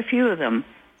quite a few of them.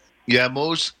 Yeah,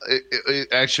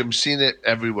 actually, I'm seeing it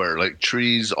everywhere. Like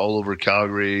trees all over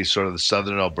Calgary, sort of the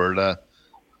southern Alberta,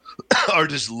 are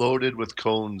just loaded with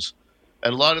cones.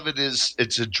 And a lot of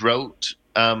it's a drought.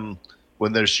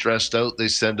 When they're stressed out, they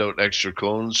send out extra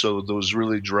cones. So those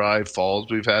really dry falls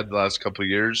we've had the last couple of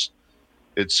years,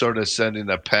 it's sort of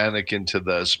sending a panic into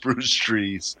the spruce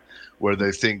trees where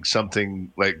they think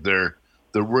something like they're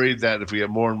worried that if we have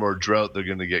more and more drought, they're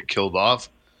going to get killed off.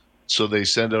 So they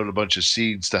send out a bunch of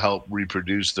seeds to help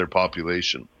reproduce their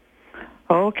population.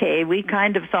 Okay, we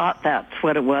kind of thought that's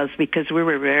what it was because we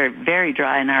were very, very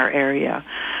dry in our area.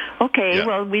 Okay, yeah.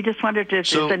 Well, we just wondered if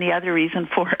there's any other reason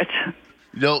for it.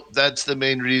 No, that's the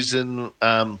main reason.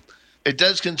 It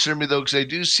does concern me, though, because I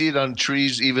do see it on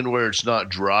trees even where it's not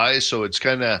dry. So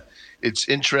it's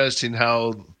interesting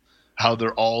how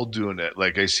they're all doing it.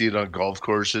 Like I see it on golf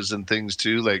courses and things,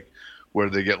 too, like where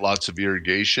they get lots of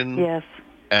irrigation. Yes.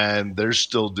 And they're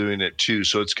still doing it, too.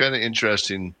 So it's kind of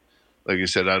interesting. Like I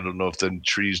said, I don't know if the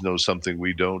trees know something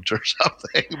we don't or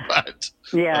something, but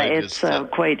yeah, it's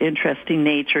quite interesting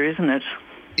nature, isn't it?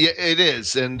 Yeah, it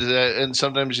is, and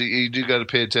sometimes you do got to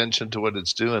pay attention to what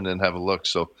it's doing and have a look.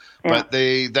 So, yeah. But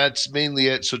that's mainly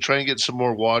it. So try and get some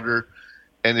more water,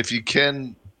 And if you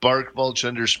can, bark mulch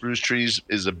under spruce trees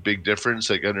is a big difference,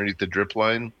 like underneath the drip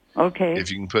line. Okay.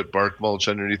 If you can put bark mulch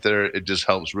underneath there, it just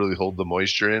helps really hold the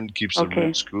moisture in, keeps the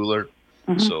roots cooler.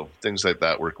 Mm-hmm. So things like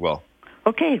that work well.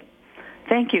 Okay.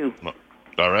 Thank you.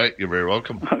 All right. You're very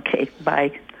welcome. Okay.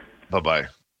 Bye. Bye-bye.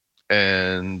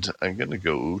 And I'm going to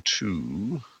go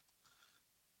to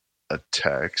a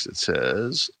text. It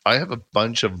says, I have a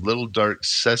bunch of little dark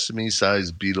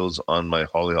sesame-sized beetles on my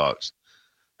hollyhocks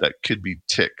that could be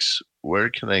ticks. Where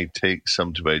can I take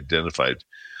some to be identified?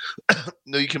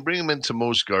 No, you can bring them into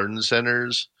most garden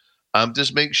centers.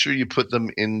 Just make sure you put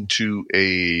them into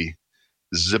a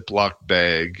Ziploc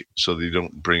bag so that you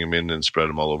don't bring them in and spread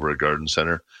them all over a garden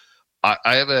center. I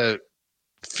have a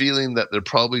feeling that they're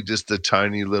probably just the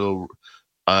tiny little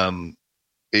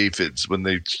aphids. When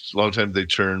a lot of times they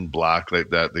turn black like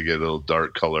that, they get a little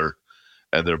dark color,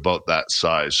 and they're about that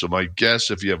size. So my guess,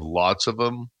 if you have lots of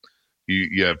them,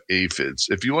 you have aphids.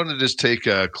 If you want to just take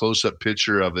a close-up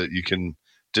picture of it, you can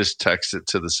just text it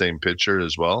to the same picture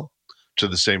as well, to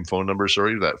the same phone number,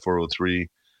 that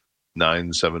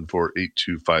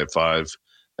 403-974-8255,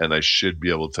 and I should be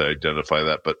able to identify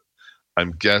that. But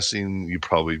I'm guessing you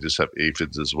probably just have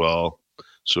aphids as well.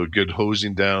 So a good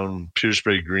hosing down, Pure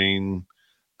Spray Green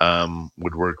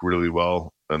would work really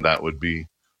well, and that would be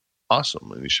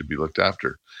awesome, and you should be looked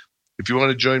after. If you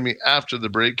want to join me after the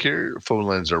break here, phone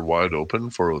lines are wide open,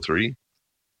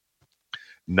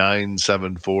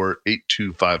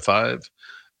 403-974-8255.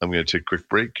 I'm going to take a quick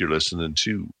break. You're listening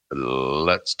to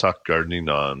Let's Talk Gardening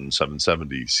on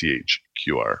 770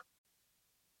 CHQR.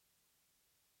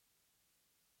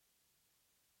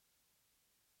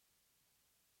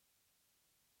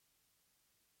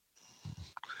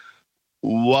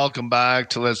 Welcome back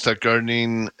to Let's Talk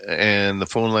Gardening, and the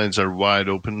phone lines are wide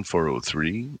open,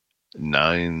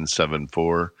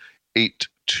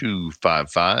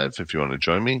 403-974-8255 if you want to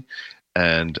join me.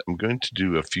 And I'm going to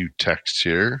do a few texts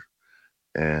here,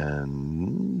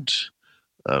 and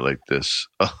I like this.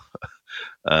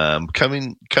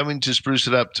 Coming to spruce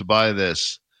it up to buy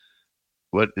this.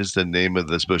 What is the name of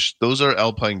this bush? Those are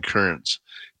alpine currants.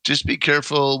 Just be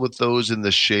careful with those in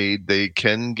the shade. They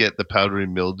can get the powdery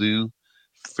mildew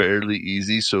fairly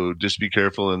easy, so just be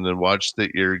careful, and then watch the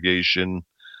irrigation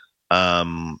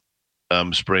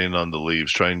spraying on the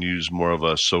leaves. Try and use more of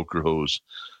a soaker hose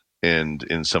and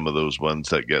in some of those ones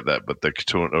that get that, but the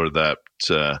ketone or that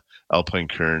alpine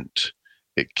currant,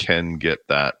 it can get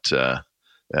that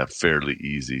fairly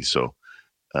easy, so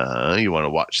you want to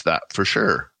watch that for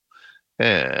sure.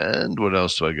 And what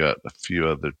else do I got? A few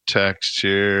other texts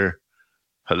here.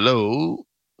 Hello,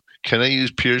 can I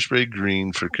use Pure Spray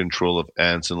Green for control of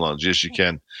ants and lawns? Yes, you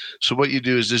can. So what you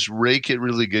do is just rake it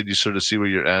really good. You sort of see where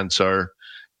your ants are,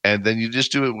 and then you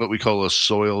just do it what we call a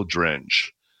soil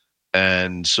drench.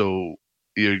 And so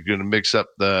you're going to mix up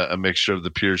a mixture of the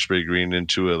Pure Spray Green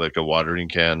into like a watering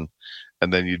can,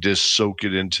 and then you just soak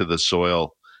it into the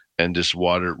soil and just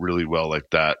water it really well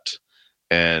like that.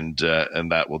 And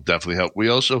that will definitely help. We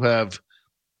also have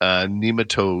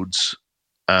nematodes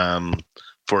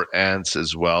for ants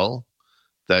as well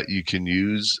that you can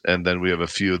use, and then we have a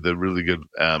few of the really good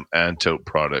antidote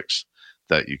products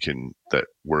that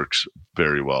works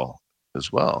very well as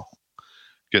well.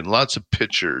 Getting lots of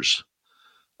pictures.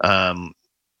 Good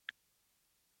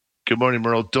morning,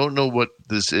 Merle. Don't know what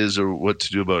this is or what to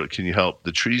do about it. Can you help?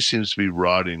 The tree seems to be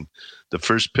rotting. The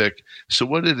first pick. So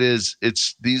what it is,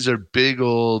 these are big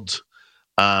old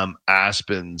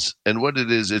aspens, and what it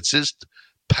is, it's just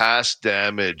past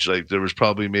damage. Like there was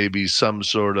probably maybe some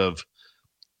sort of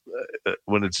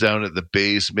when it's down at the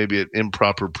base, maybe an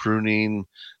improper pruning,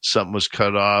 something was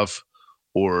cut off,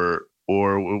 or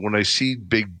when I see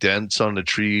big dents on a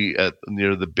tree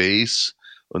near the base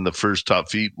on the first top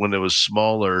feet, when it was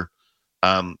smaller,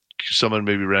 someone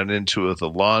maybe ran into it with a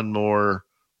lawnmower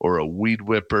or a weed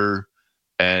whipper,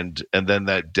 and then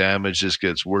that damage just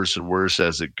gets worse and worse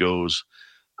as it goes.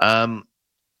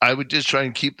 I would just try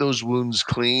and keep those wounds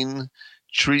clean,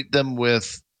 treat them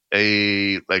with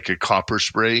a copper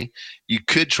spray. You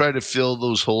could try to fill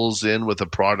those holes in with a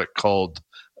product called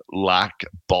Lac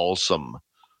Balsam.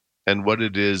 And what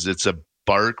it is, it's a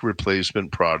bark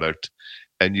replacement product,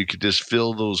 and you could just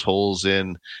fill those holes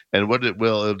in, and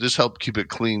it'll just help keep it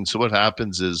clean. So what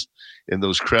happens is in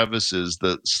those crevices,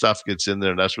 the stuff gets in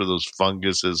there, and that's where those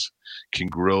funguses can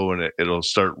grow, and it'll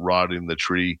start rotting the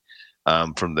tree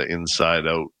from the inside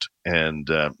out. And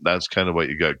that's kind of what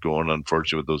you got going,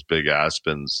 unfortunately, with those big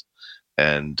aspens.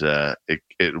 And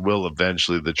it will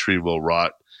eventually, the tree will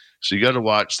rot. So you got to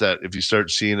watch that. If you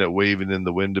start seeing it waving in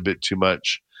the wind a bit too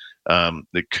much,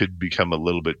 it could become a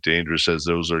little bit dangerous as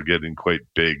those are getting quite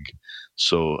big.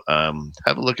 So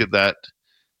have a look at that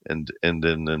and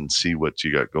then see what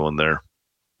you got going there.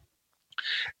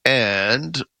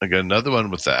 And I got another one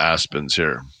with the aspens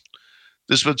here.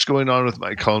 This is what's going on with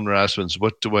my columnar aspens.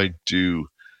 What do I do?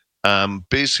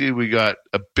 Basically, we got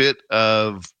a bit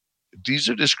of, these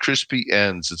are just crispy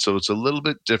ends. And so it's a little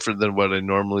bit different than what I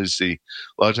normally see.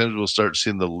 A lot of times we'll start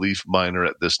seeing the leaf miner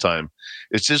at this time.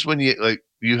 It's just when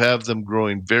you have them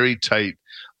growing very tight.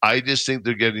 I just think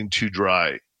they're getting too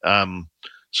dry.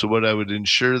 So what I would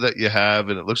ensure that you have,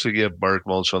 and it looks like you have bark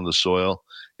mulch on the soil,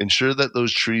 ensure that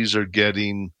those trees are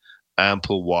getting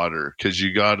ample water, because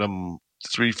you got them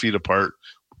 3 feet apart.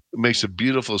 It makes a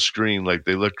beautiful screen. Like,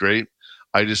 they look great.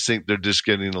 I just think they're just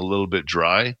getting a little bit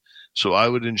dry. So I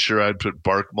would ensure I'd put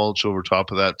bark mulch over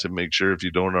top of that to make sure, if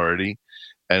you don't already,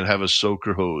 and have a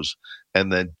soaker hose.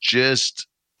 And then just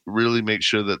really make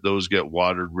sure that those get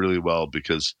watered really well,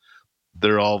 because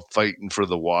they're all fighting for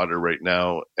the water right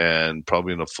now. And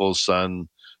probably in a full sun,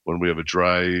 when we have a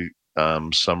dry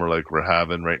summer like we're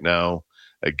having right now,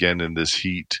 again in this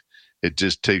heat, it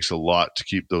just takes a lot to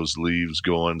keep those leaves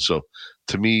going. So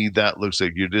to me, that looks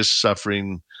like you're just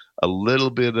suffering a little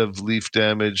bit of leaf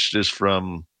damage just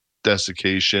from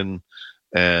desiccation,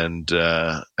 and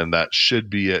that should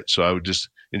be it. So I would just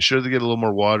ensure they get a little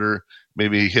more water.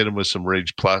 Maybe hit them with some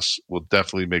Rage Plus will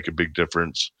definitely make a big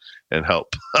difference and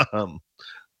help. I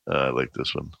like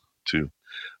this one too.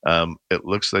 It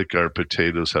looks like our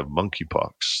potatoes have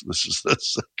monkeypox. This is the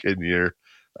second year.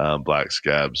 Black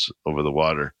scabs over the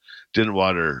water. Didn't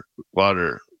water.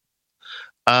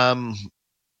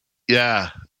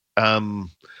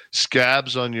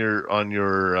 Scabs on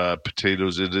your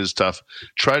potatoes, it is tough.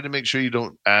 Try to make sure you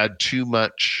don't add too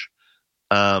much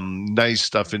nice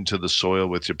stuff into the soil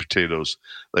with your potatoes.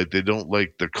 Like, they don't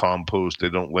like the compost. They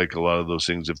don't like a lot of those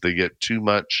things. If they get too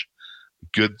much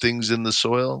good things in the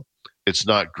soil, it's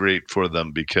not great for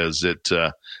them, because it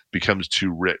becomes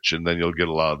too rich, and then you'll get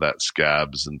a lot of that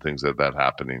scabs and things like that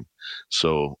happening.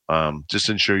 So just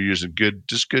ensure you're using good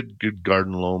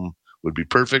garden loam would be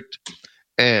perfect.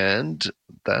 And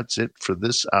that's it for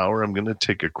this hour. I'm going to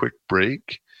take a quick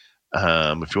break.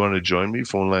 If you want to join me,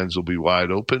 phone lines will be wide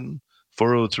open.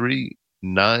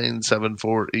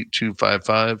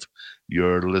 403-974-8255.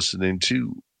 You're listening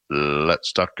to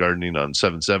Let's Talk Gardening on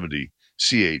 770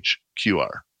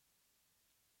 CHQR.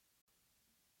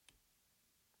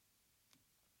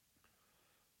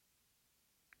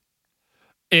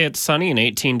 It's sunny and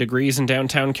 18 degrees in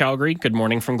downtown Calgary. Good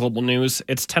morning from Global News.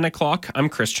 It's 10 o'clock. I'm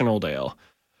Christian Oldale.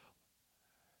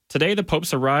 Today, the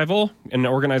Pope's arrival, and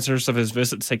organizers of his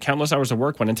visit say countless hours of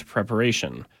work went into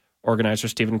preparation. Organizer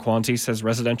Stephen Kwanzi says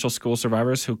residential school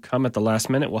survivors who come at the last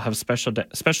minute will have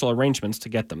special arrangements to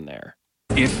get them there.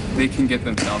 If they can get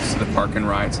themselves to the park and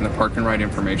rides, and the park and ride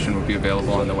information will be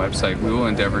available on the website, we will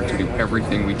endeavor to do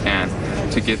everything we can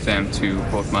to get them to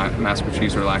both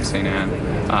Maskwacis or Lac St.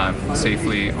 Anne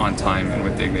safely, on time, and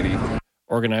with dignity.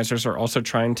 Organizers are also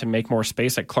trying to make more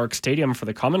space at Clark Stadium for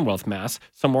the Commonwealth Mass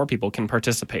so more people can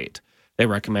participate. They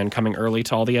recommend coming early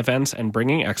to all the events and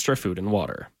bringing extra food and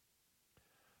water.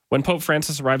 When Pope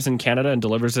Francis arrives in Canada and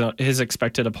delivers his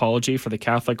expected apology for the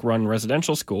Catholic-run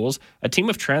residential schools, a team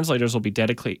of translators will be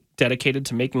dedicated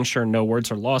to making sure no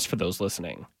words are lost for those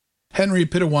listening. Henry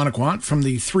Pitawanakwat from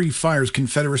the Three Fires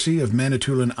Confederacy of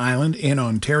Manitoulin Island in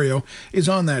Ontario is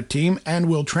on that team and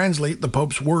will translate the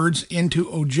Pope's words into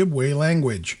Ojibwe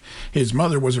language. His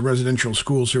mother was a residential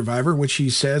school survivor, which he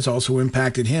says also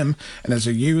impacted him, and as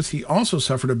a youth he also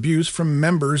suffered abuse from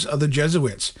members of the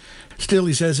Jesuits. Still,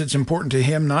 he says it's important to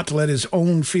him not to let his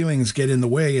own feelings get in the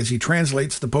way as he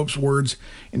translates the Pope's words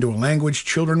into a language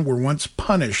children were once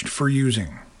punished for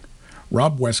using.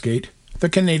 Rob Westgate, The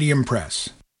Canadian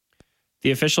Press. The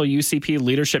official UCP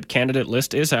leadership candidate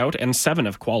list is out, and 7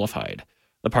 have qualified.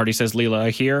 The party says Leela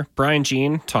Ahir, Brian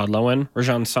Jean, Todd Lowen,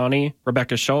 Rajan Sani,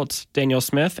 Rebecca Schultz, Daniel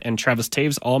Smith, and Travis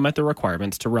Taves all met the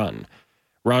requirements to run.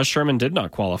 Raj Sherman did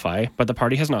not qualify, but the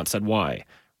party has not said why.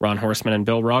 Ron Horstman and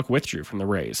Bill Rock withdrew from the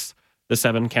race. The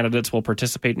 7 candidates will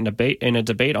participate in a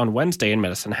debate on Wednesday in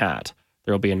Medicine Hat.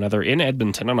 There will be another in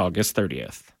Edmonton on August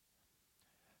 30th.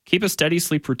 Keep a steady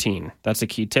sleep routine. That's a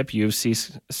key tip. U of C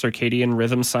circadian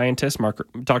rhythm scientist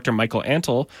Dr. Michael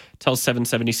Antle tells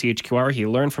 770 CHQR he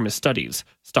learned from his studies.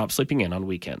 Stop sleeping in on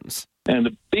weekends. And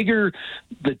the bigger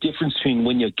the difference between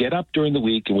when you get up during the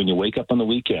week and when you wake up on the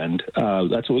weekend,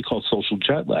 that's what we call social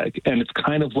jet lag. And it's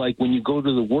kind of like when you go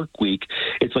to the work week,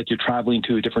 it's like you're traveling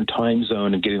to a different time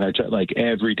zone and getting that jet lag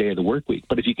every day of the work week.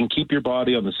 But if you can keep your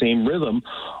body on the same rhythm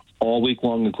all week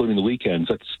long, including the weekends,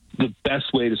 that's the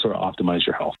best way to sort of optimize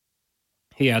your health.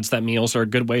 He adds that meals are a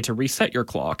good way to reset your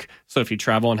clock, so if you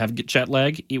travel and have jet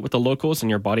lag, eat with the locals and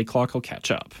your body clock will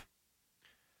catch up.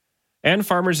 And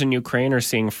farmers in Ukraine are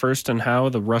seeing first in how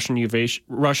the Russian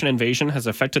invasion has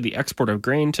affected the export of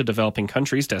grain to developing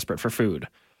countries desperate for food.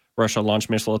 Russia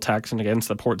launched missile attacks against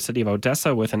the port city of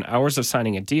Odessa within hours of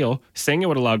signing a deal, saying it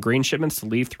would allow grain shipments to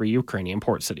leave 3 Ukrainian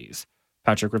port cities.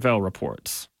 Patrick Ravel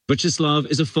reports. Vyacheslav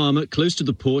is a farmer close to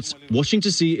the ports, watching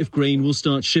to see if grain will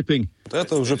start shipping. He's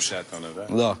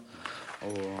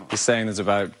saying there's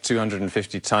about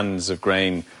 250 tons of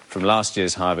grain from last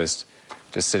year's harvest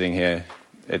just sitting here.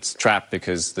 It's trapped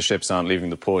because the ships aren't leaving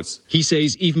the ports. He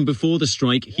says even before the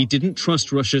strike, he didn't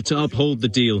trust Russia to uphold the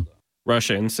deal.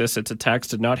 Russia insists its attacks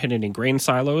did not hit any grain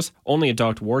silos, only a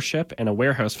docked warship and a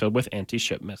warehouse filled with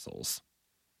anti-ship missiles.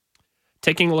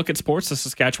 Taking a look at sports, the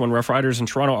Saskatchewan Roughriders and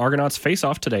Toronto Argonauts face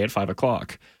off today at 5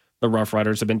 o'clock. The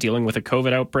Roughriders have been dealing with a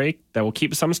COVID outbreak that will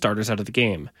keep some starters out of the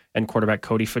game, and quarterback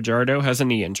Cody Fajardo has a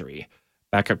knee injury.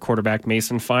 Backup quarterback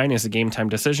Mason Fine is a game-time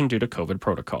decision due to COVID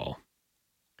protocol.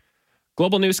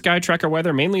 Global News Sky Tracker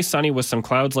weather, mainly sunny with some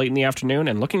clouds late in the afternoon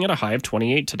and looking at a high of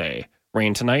 28 today.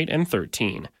 Rain tonight and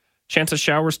 13. Chance of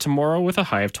showers tomorrow with a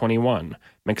high of 21.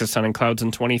 Mix of sun and clouds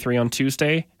and 23 on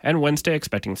Tuesday, and Wednesday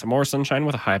expecting some more sunshine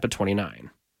with a high up at 29.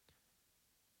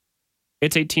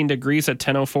 It's 18 degrees at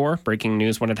 10:04. Breaking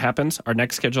news when it happens. Our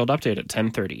next scheduled update at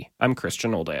 10:30. I'm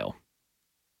Christian Oldale.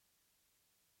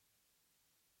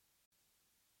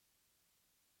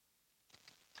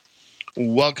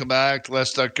 Welcome back to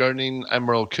Let's Talk Gardening. I'm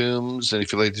Merle Coombs, and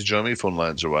if you'd like to join me, phone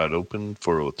lines are wide open,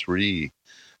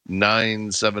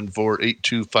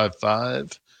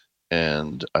 403-974-8255.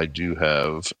 And I do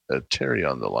have Terry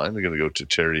on the line. We're going to go to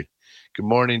Terry. Good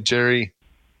morning, Terry.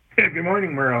 Yeah, good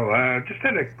morning, Merle. Just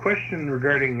had a question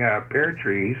regarding pear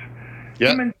trees.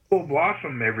 Yeah. Come in full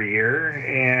blossom every year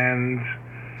and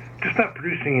just not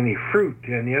producing any fruit.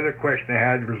 And the other question I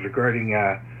had was regarding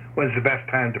when's the best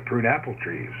time to prune apple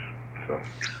trees. So,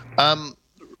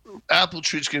 apple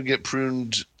trees can get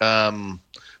pruned.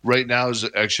 Right now is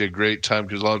actually a great time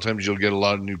because a lot of times you'll get a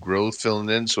lot of new growth filling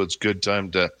in, so it's a good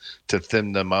time to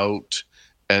thin them out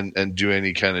and do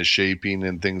any kind of shaping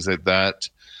and things like that.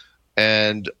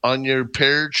 And on your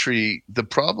pear tree, the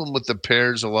problem with the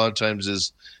pears a lot of times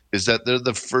is that they're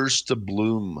the first to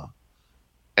bloom.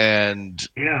 And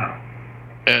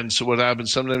so what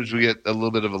happens, sometimes we get a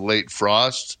little bit of a late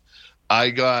frost. I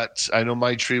know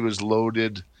my tree was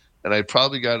loaded, and I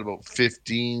probably got about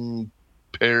 15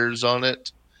 pears on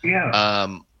it.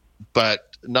 Yeah.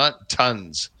 But not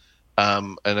tons.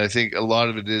 And I think a lot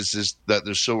of it is that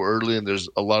they're so early, and there's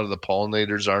a lot of the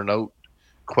pollinators aren't out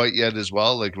quite yet as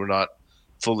well. Like we're not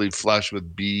fully flush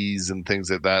with bees and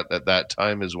things like that at that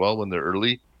time as well when they're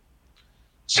early.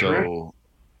 So,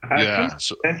 yeah.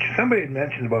 Somebody had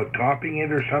mentioned about topping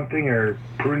it or something, or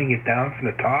pruning it down from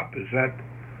the top. Is that?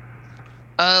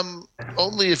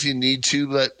 Only if you need to,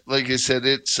 but like I said,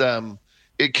 it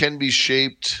can be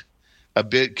shaped a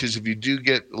bit because if you do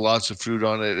get lots of fruit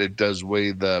on it, it does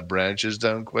weigh the branches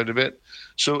down quite a bit.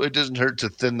 So it doesn't hurt to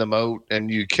thin them out,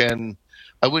 and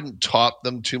I wouldn't top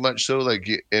them too much though.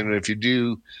 And if you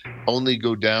do, only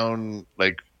go down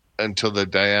until the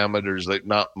diameter is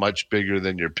not much bigger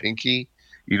than your pinky.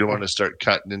 You don't want to start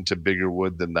cutting into bigger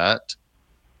wood than that.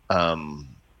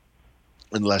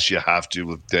 Unless you have to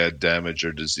with dead, damaged,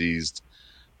 or diseased.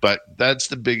 But that's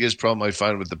the biggest problem I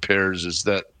find with the pears is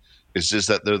that it's just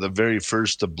that they're the very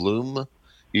first to bloom,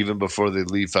 even before they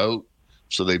leaf out.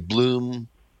 So they bloom,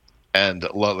 and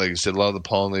like I said, a lot of the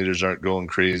pollinators aren't going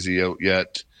crazy out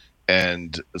yet.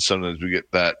 And sometimes we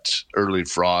get that early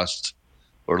frost,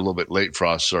 or a little bit late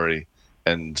frost, sorry,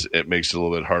 and it makes it a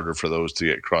little bit harder for those to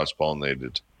get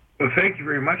cross-pollinated. Well, thank you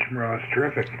very much, Ross.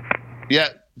 Terrific. Yeah.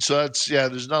 So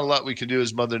there's not a lot we can do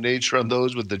as Mother Nature on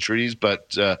those with the trees,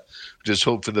 but just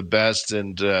hope for the best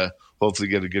and hopefully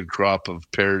get a good crop of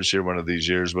pears here one of these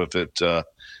years with it.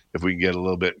 If we can get a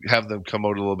little bit, have them come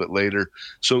out a little bit later.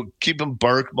 So keep them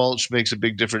bark mulch makes a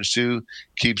big difference too.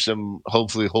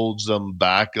 Hopefully holds them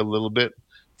back a little bit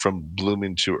from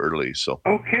blooming too early. So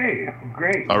okay,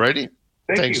 great. Alrighty.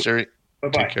 Thanks, you. Terry.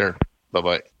 Bye-bye. Take care.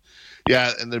 Bye-bye.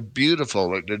 Yeah, and they're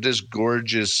beautiful. They're just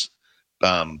gorgeous.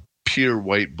 Pure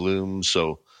white blooms.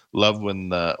 So love when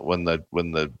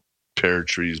the pear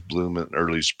trees bloom in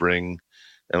early spring.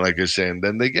 And like I was saying,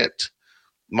 then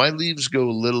my leaves go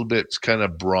a little bit kind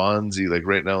of bronzy. Like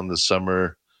right now in the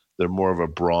summer, they're more of a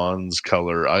bronze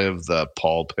color. I have the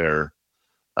Paul pear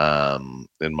in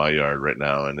my yard right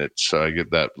now, and I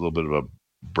get that little bit of a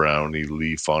browny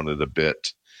leaf on it a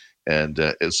bit. And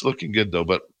it's looking good though,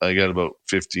 but I got about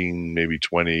 15, maybe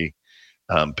 20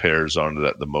 pears on it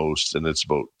at the most, and it's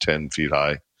about 10 feet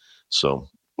high. So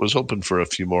was hoping for a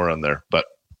few more on there. But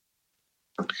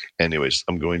anyways,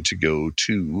 I'm going to go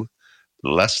to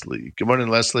Leslie. Good morning,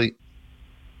 Leslie.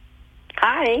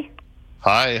 Hi.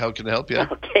 Hi, how can I help you?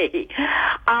 Okay.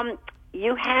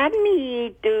 You had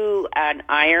me do an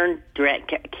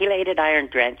chelated iron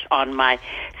drench on my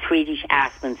Swedish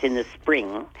aspens in the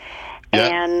spring. Yeah.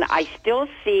 And I still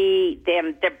see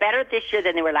them. They're better this year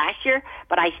than they were last year,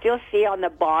 but I still see on the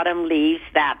bottom leaves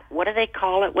that, what do they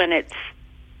call it when it's...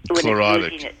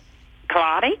 Chlorotic.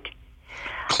 Chlorotic?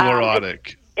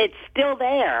 Chlorotic. It's still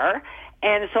there.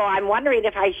 And so I'm wondering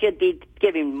if I should be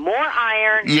giving more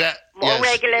iron, more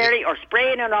regularly, or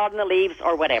spraying it on the leaves,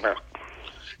 or whatever.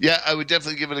 Yeah, I would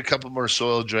definitely give it a couple more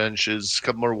soil drenches, a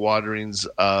couple more waterings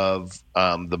of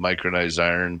the micronized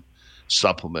iron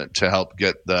supplement to help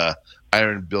get the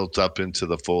iron built up into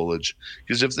the foliage.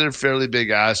 Because if they're fairly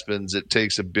big aspens, it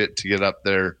takes a bit to get up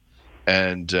there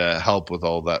and help with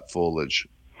all that foliage.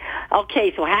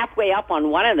 Okay, so halfway up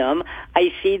on one of them,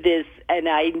 I see this, and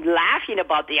I'm laughing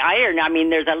about the iron. I mean,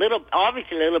 there's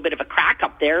obviously a little bit of a crack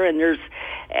up there, and there's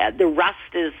the rust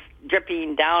is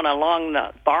dripping down along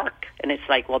the bark, and it's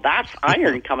like, well, that's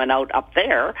iron coming out up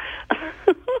there,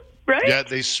 right? Yeah,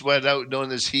 they sweat out. Knowing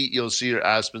this heat, you'll see your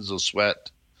aspens will sweat,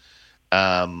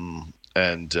 and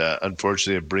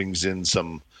unfortunately, it brings in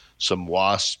some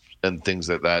wasps and things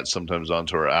like that sometimes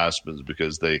onto our aspens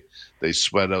because they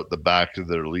sweat out the back of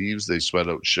their leaves. They sweat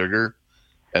out sugar,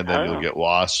 and then you'll get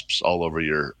wasps all over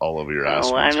your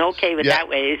aspens. Well, I'm okay with that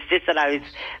way. It's just that I was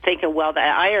thinking, well, the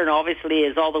iron obviously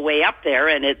is all the way up there,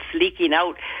 and it's leaking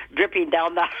out, dripping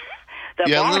down the bark.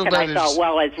 And I thought,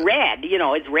 well, it's red.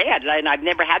 It's red, and I've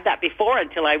never had that before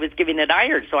until I was giving it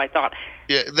iron. So I thought,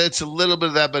 yeah, that's a little bit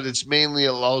of that, but it's mainly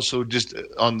also just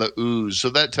on the ooze. So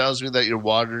that tells me that you're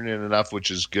watering it enough,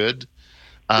 which is good.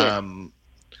 But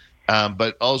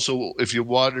also, if you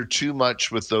water too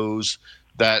much with those,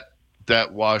 that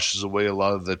washes away a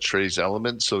lot of the trace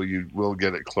elements. So you will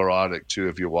get it chlorotic too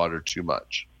if you water too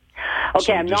much. Okay,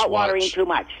 so I'm not watering too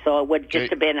much, so it would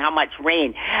just have been how much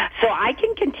rain. So I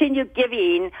can continue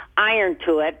giving iron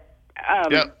to it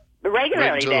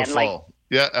regularly then. Fall.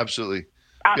 Yeah, absolutely.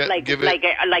 Like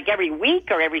every week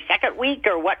or every second week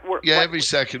or what? Every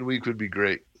second week would be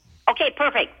great. Okay,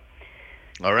 perfect.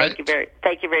 All right.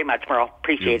 Thank you very much, Merle.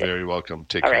 Appreciate You're very welcome.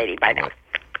 Take care. All righty, bye now.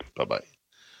 Bye-bye.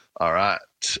 All right,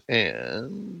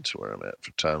 and where I'm at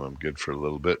for time, I'm good for a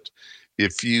little bit.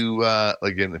 If you,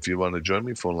 if you want to join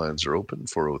me, phone lines are open,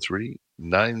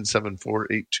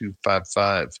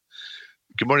 403-974-8255.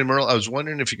 Good morning, Merle. I was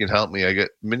wondering if you can help me. I got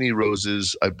mini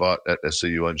roses I bought at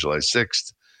SAU on July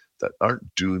 6th that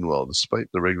aren't doing well,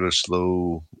 despite the regular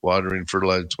slow watering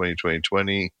fertilizer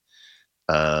 2020.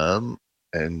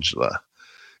 Angela.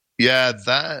 Yeah,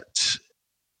 that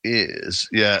is,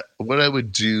 what I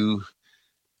would do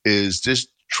is just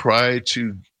try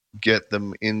to get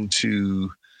them into,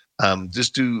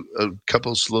 just do a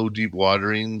couple slow, deep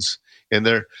waterings in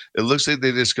there. It looks like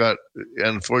they just got,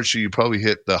 unfortunately, you probably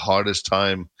hit the hottest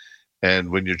time.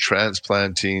 And when you're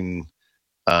transplanting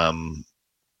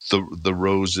the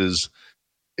roses,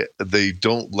 they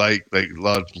don't like a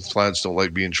lot of plants don't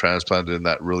like being transplanted in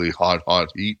that really hot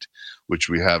heat, which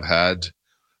we have had.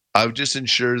 I would just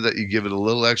ensure that you give it a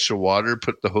little extra water,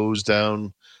 put the hose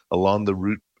down along the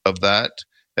root of that,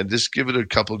 and just give it a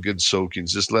couple good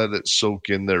soakings. Just let it soak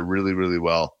in there really, really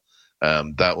well.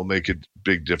 That will make a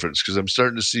big difference because I'm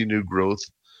starting to see new growth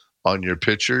on your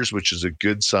pictures, which is a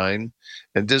good sign.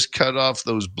 And just cut off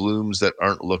those blooms that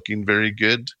aren't looking very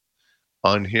good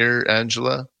on here,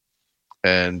 Angela,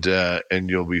 and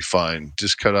you'll be fine.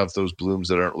 Just cut off those blooms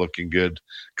that aren't looking good.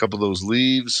 A couple of those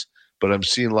leaves, but I'm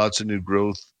seeing lots of new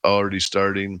growth already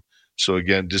starting. So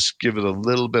again, just give it a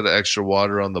little bit of extra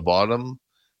water on the bottom,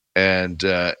 and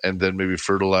then maybe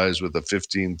fertilize with a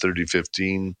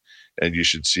 15-30-15, and you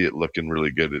should see it looking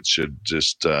really good. It should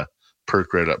just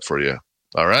perk right up for you.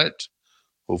 All right.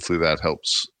 Hopefully that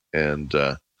helps. And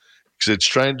because it's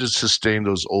trying to sustain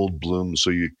those old blooms, so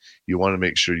you want to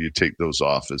make sure you take those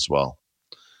off as well.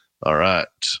 All right.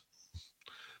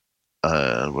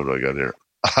 What do I got here?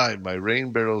 Hi, my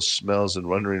rain barrel smells and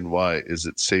wondering why. Is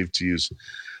it safe to use?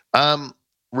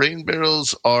 Rain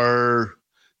barrels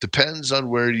depends on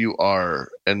where you are.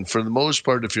 And for the most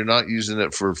part, if you're not using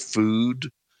it for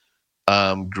food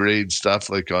grade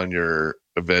stuff, like on your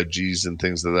veggies and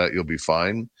things like that, you'll be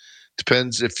fine.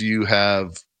 Depends if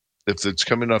it's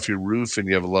coming off your roof and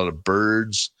you have a lot of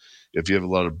birds, if you have a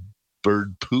lot of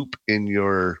bird poop in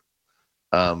your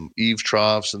eave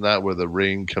troughs and that, where the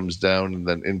rain comes down and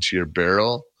then into your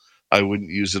barrel, I wouldn't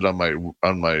use it on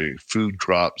my food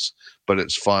crops, but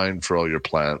it's fine for all your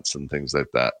plants and things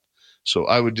like that. So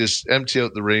I would just empty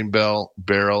out the rain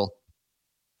barrel,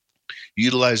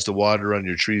 utilize the water on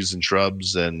your trees and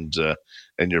shrubs and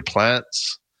your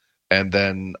plants, and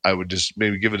then I would just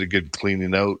maybe give it a good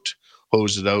cleaning out,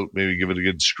 hose it out, maybe give it a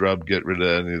good scrub, get rid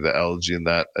of any of the algae in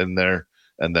there,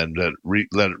 and then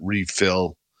let it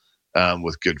refill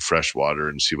with good fresh water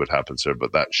and see what happens there.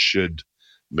 But that should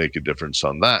make a difference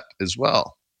on that as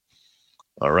well.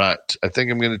 All right. I think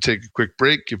I'm going to take a quick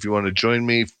break. If you want to join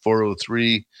me,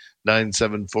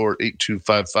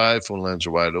 403-974-8255. Phone lines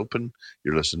are wide open.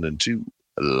 You're listening to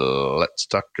Let's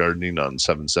Talk Gardening on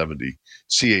 770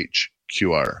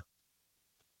 CHQR.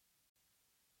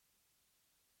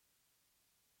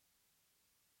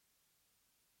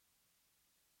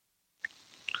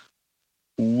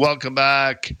 Welcome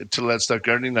back to Let's Talk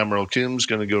Gardening. I'm Earl Coombs.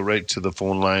 Going to go right to the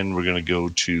phone line. We're going to go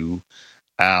to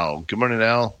Al. Good morning,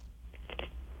 Al.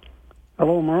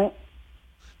 Hello, Merle.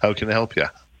 How can I help you?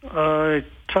 I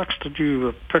texted you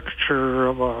a picture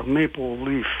of a maple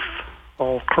leaf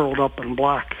all curled up in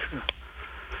black.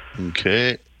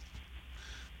 Okay.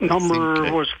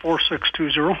 Number was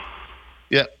 4620.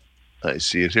 Yep. I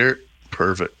see it here.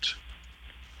 Perfect.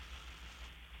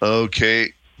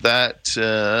 Okay.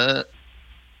 That,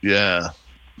 yeah.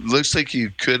 Looks like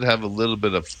you could have a little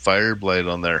bit of fire blight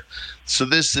on there. So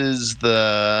this is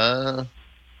the...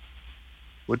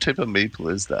 What type of maple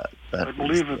is that? I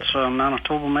believe it's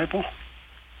Manitoba maple.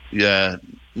 Yeah.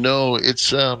 No,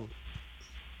 it's...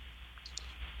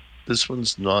 This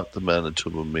one's not the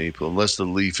Manitoba maple, unless the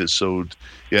leaf is so...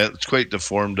 Yeah, it's quite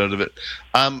deformed out of it.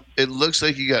 It looks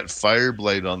like you got fire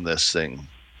blight on this thing,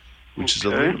 which is a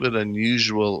little bit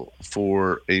unusual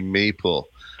for a maple.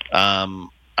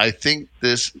 I think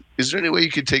this... Is there any way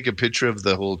you could take a picture of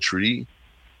the whole tree?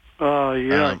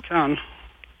 Yeah, I can.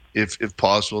 If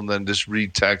possible, and then just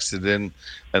re-text it in,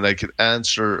 and I could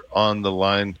answer on the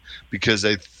line, because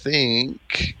I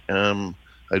think... I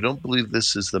don't believe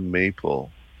this is the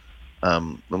maple.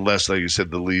 Unless, like you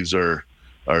said, the leaves are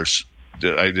just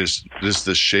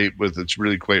the shape with it's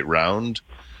really quite round.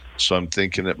 So I'm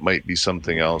thinking it might be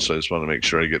something else. I just want to make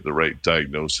sure I get the right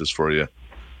diagnosis for you.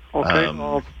 Okay,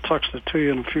 I'll text it to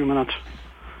you in a few minutes.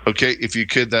 Okay, if you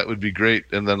could, that would be great,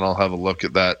 and then I'll have a look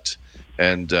at that,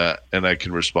 and I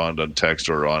can respond on text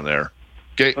or on air.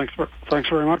 Okay. Thanks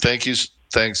very much. Thank you.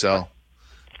 Thanks, Al.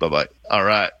 Bye-bye. All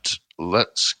right,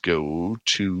 let's go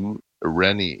to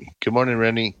Rennie. Good morning,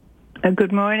 Rennie.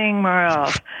 Good morning,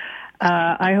 Merle.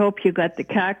 I hope you got the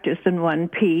cactus in one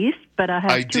piece, but I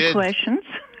have two questions.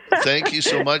 Thank you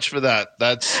so much for that.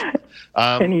 That's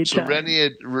so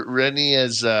Rennie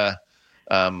has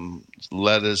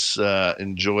let us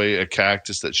enjoy a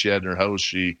cactus that she had in her house.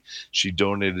 She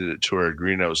donated it to our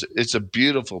greenhouse. It's a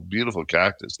beautiful, beautiful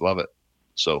cactus. Love it.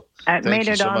 So I made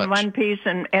it on one piece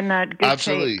and in that good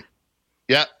Absolutely. shape.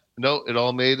 Yeah. No, it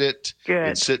all made it. Good.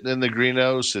 It's sitting in the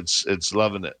greenhouse. It's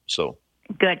loving it. So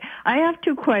good. I have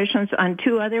two questions on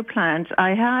two other plants.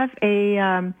 I have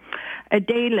a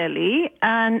daylily,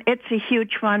 and it's a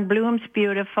huge one, blooms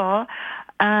beautiful,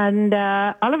 and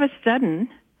all of a sudden,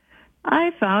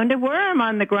 I found a worm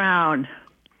on the ground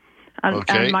on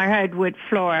my hardwood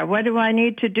floor. What do I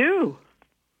need to do?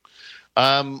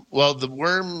 Well, the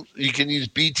worm, you can use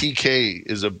BTK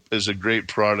is a great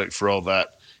product for all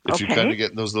that. If you're kind of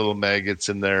getting those little maggots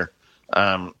in there,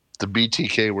 the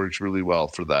BTK works really well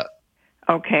for that.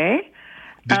 Okay.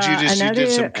 Did you you did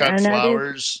some cut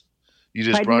flowers? You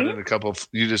just brought in a couple.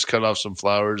 You just cut off some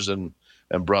flowers and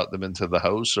brought them into the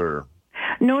house, or?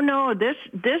 No. This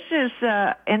is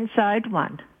inside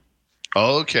one.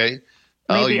 Oh, okay.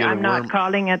 Maybe I'm not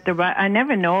calling it the right. I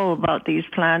never know about these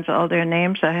plants, all their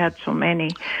names. I had so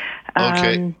many.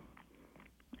 Okay.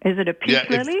 Is it a peace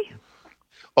lily?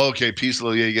 Okay, peace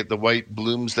lily. You get the white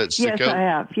blooms that stick out? Yes, I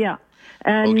have, yeah.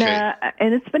 And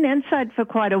and it's been inside for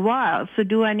quite a while. So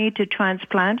do I need to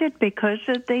transplant it because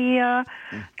of the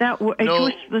it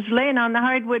was laying on the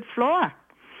hardwood floor?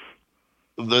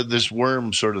 This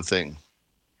worm sort of thing.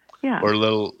 Yeah. Or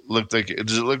does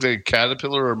it look like a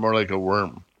caterpillar or more like a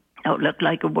worm? Oh, it looked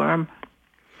like a worm.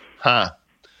 Huh.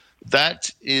 That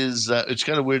is, it's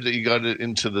kind of weird that you got it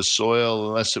into the soil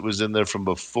unless it was in there from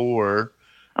before.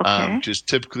 Okay. Because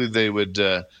typically they would.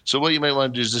 So what you might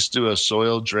want to do is just do a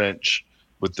soil drench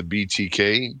with the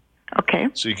BTK. Okay.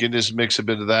 So you can just mix a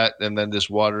bit of that and then just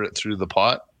water it through the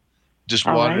pot. Just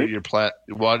water your plant.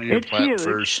 Water your plant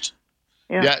first.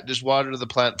 Yeah. Just water the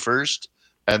plant first,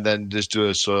 and then just do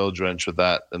a soil drench with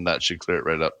that, and that should clear it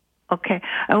right up. Okay.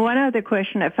 And one other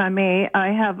question, if I may. I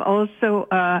have also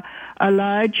a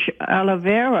large aloe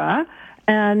vera.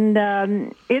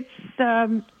 And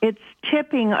it's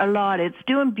tipping a lot. It's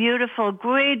doing beautiful,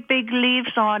 great big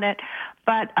leaves on it,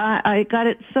 but I got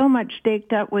it so much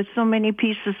staked up with so many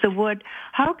pieces of wood.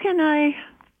 How can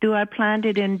do I plant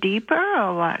it in deeper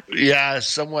or what? Yeah,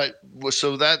 somewhat.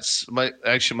 So that's my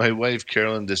wife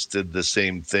Carolyn just did the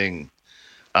same thing.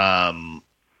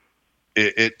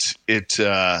 It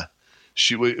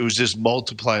was just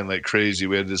multiplying like crazy.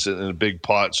 We had this in a big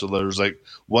pot, so there was like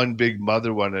one big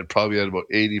mother one, and probably had about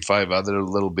 85 other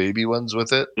little baby ones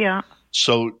with it. Yeah.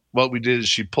 So what we did is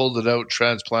she pulled it out,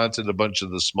 transplanted a bunch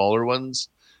of the smaller ones,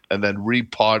 and then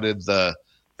repotted the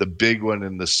big one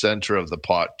in the center of the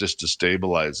pot just to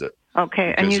stabilize it.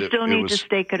 Okay, and you still need to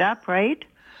stake it up, right?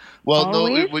 Well,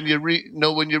 Always? when you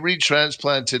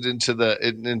retransplant it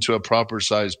into a proper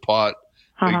size pot,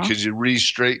 because you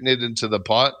re-straighten it into the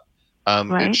pot,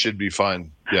 Right. it should be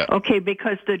fine. Yeah. Okay,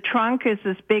 because the trunk is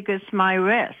as big as my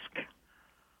wrist.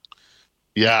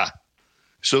 Yeah.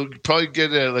 So probably get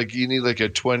you need like a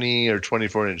 20 or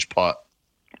 24-inch pot.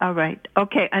 All right.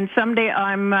 Okay, and someday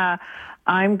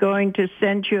I'm going to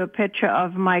send you a picture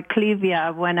of my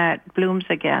clevia when it blooms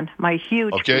again. My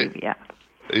huge clevia.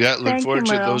 Yeah, look forward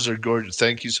to it. Merle. Those are gorgeous.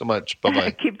 Thank you so much.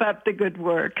 Bye-bye. Keep up the good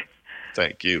work.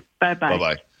 Thank you. Bye-bye.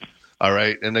 Bye-bye. All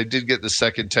right, and I did get the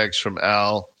second text from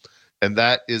Al, and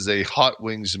that is a Hot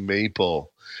Wings maple.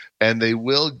 And they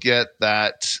will get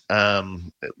that,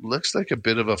 it looks like a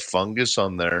bit of a fungus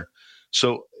on there.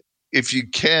 So if you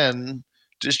can,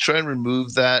 just try and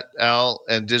remove that, Al,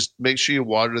 and just make sure you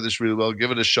water this really well.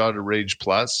 Give it a shot of Rage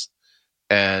Plus.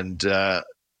 And I'm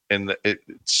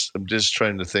just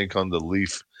trying to think on the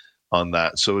leaf on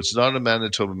that. So it's not a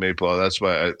Manitoba maple. That's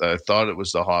why I thought it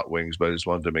was the Hot Wings, but I just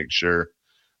wanted to make sure.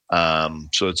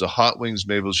 So it's a Hot Wings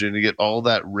maple. So you're going to get all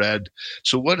that red.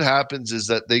 So what happens is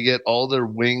that they get all their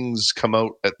wings come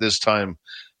out at this time.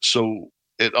 So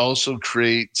it also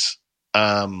creates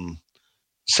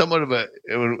somewhat of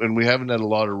and we haven't had a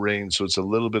lot of rain, so it's a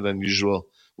little bit unusual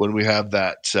when we have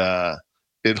that.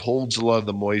 It holds a lot of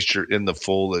the moisture in the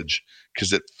foliage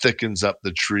because it thickens up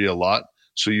the tree a lot.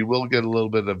 So you will get a little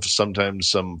bit of sometimes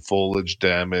some foliage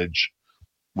damage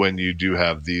when you do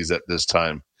have these at this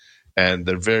time. And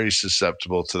they're very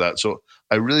susceptible to that. So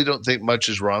I really don't think much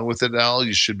is wrong with it, Al.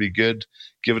 You should be good.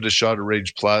 Give it a shot of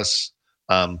Rage Plus.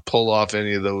 Pull off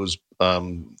any of those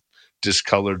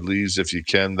discolored leaves if you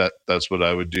can. That's what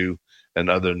I would do. And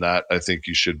other than that, I think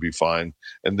you should be fine.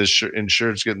 And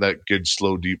ensure it's getting that good,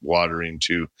 slow, deep watering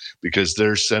too, because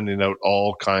they're sending out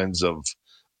all kinds of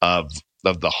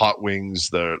the Hot Wings,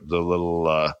 the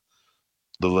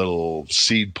little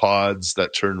seed pods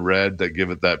that turn red that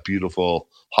give it that beautiful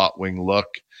hot wing look,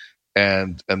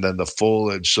 and then the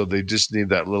foliage. So they just need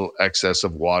that little excess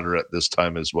of water at this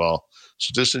time as well.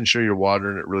 So just ensure you're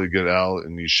watering it really good, Al,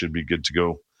 and you should be good to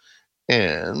go.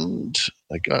 And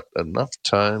I got enough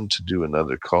time to do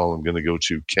another call. I'm going to go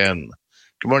to Ken.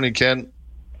 Good morning, Ken.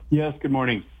 Yes, good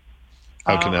morning.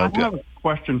 How can I help you? I have a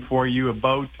question for you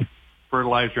about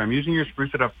fertilizer. I'm using your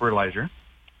Spruce It Up fertilizer,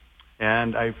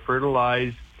 and I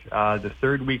fertilized the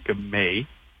third week of May,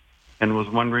 and was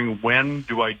wondering, when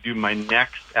do I do my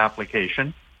next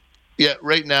application? Yeah,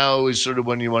 right now is sort of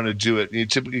when you want to do it. You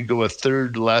typically go a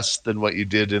third less than what you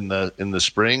did in the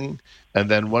spring, and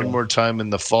then one more time in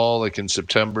the fall, like in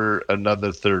September,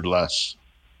 another third less.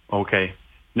 Okay.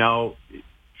 Now,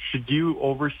 should you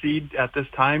overseed at this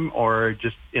time or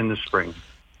just in the spring?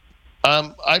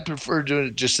 I prefer doing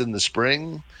it just in the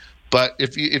spring, but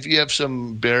if you have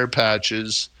some bare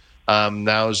patches,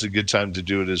 now is a good time to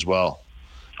do it as well.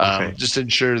 Just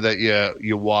ensure that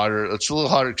you water. It's a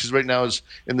little harder because right now is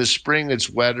in the spring it's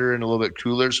wetter and a little bit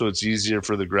cooler, so it's easier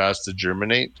for the grass to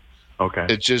germinate. Okay.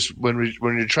 It's just when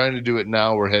you're trying to do it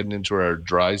now, we're heading into our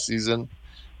dry season,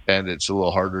 and it's a little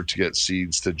harder to get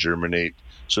seeds to germinate.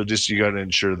 So just you got to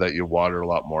ensure that you water a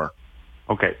lot more.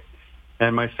 Okay.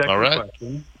 And my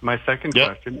second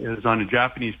question is on a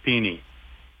Japanese peony.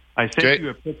 I sent you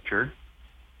a picture.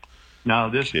 Now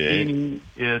this peony,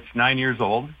 it's 9 years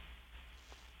old.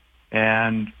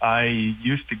 And I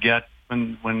used to get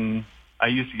when I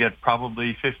used to get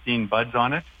probably 15 buds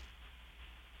on it.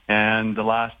 And the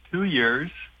last 2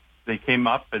 years they came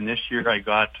up, and this year I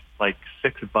got like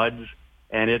 6 buds,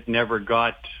 and it never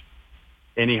got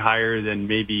any higher than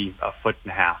maybe 1.5 feet,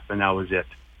 and that was it.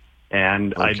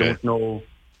 And I don't know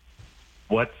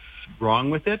what's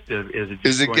wrong with it.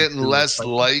 Is it getting less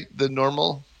light than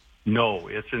normal? No,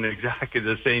 it's in exactly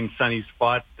the same sunny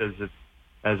spot as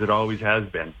it always has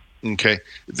been. Okay,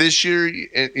 this year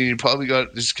you probably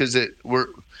got just because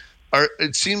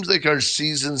it seems like our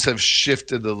seasons have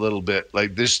shifted a little bit.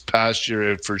 Like this past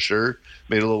year, for sure,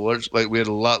 made it a little worse. Like we had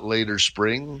a lot later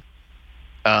spring,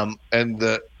 and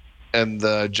the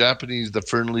Japanese, the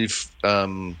fernleaf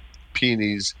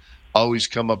peonies always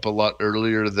come up a lot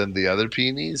earlier than the other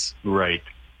peonies. Right.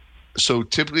 So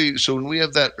typically, when we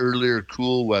have that earlier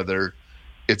cool weather,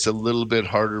 it's a little bit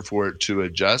harder for it to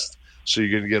adjust. So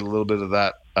you're going to get a little bit of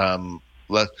that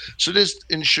less. So just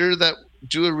ensure that,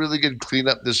 do a really good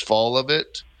cleanup this fall of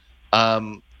it,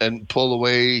 and pull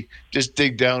away, just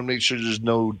dig down, make sure there's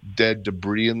no dead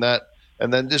debris in that,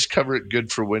 and then just cover it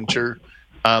good for winter.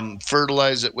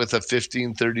 Fertilize it with a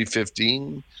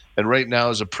 15-30-15, and right now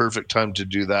is a perfect time to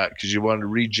do that because you want to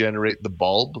regenerate the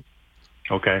bulb.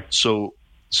 Okay. So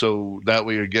that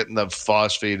way you're getting the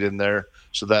phosphate in there,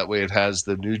 so that way it has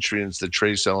the nutrients, the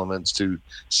trace elements to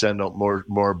send out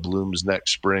more blooms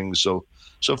next spring. So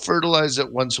fertilize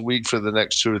it once a week for the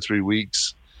next 2 or 3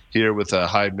 weeks here with a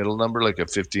high middle number, like a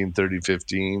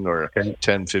 15-30-15 or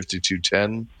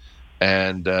 10-52-10,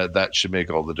 and that should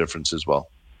make all the difference as well.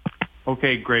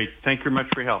 Okay, great. Thank you very much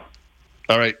for your help.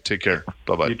 All right, take care.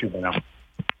 Bye-bye. You too, bye now.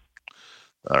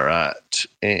 All right,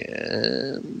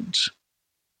 and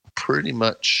pretty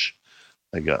much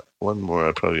I got one more.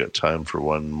 I probably got time for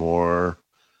one more.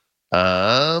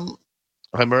 Hi,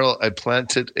 Merle. I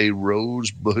planted a rose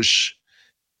bush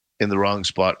in the wrong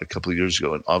spot a couple of years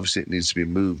ago, and obviously it needs to be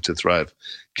moved to thrive.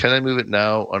 Can I move it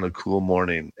now on a cool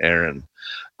morning, Aaron?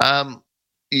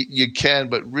 You can,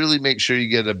 but really make sure you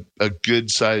get a good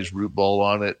sized root ball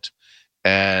on it,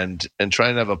 and try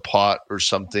and have a pot or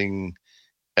something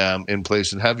in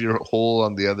place, and have your hole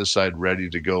on the other side ready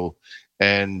to go,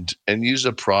 and use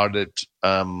a product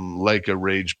like a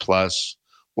Rage Plus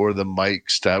or the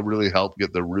Mike's to really help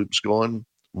get the roots going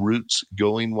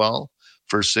well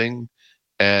first thing,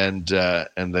 and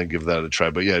then give that a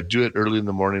try. But yeah, do it early in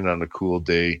the morning on a cool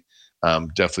day.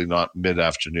 Definitely not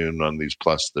mid-afternoon on these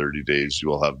plus 30 days. You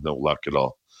will have no luck at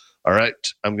all. All right,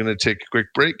 I'm going to take a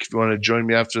quick break. If you want to join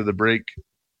me after the break,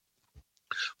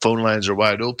 phone lines are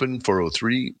wide open,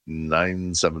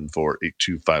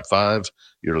 403-974-8255.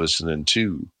 You're listening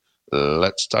to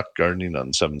Let's Talk Gardening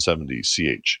on 770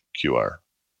 CHQR.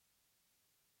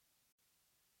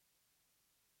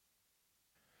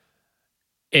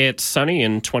 It's sunny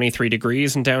and 23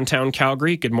 degrees in downtown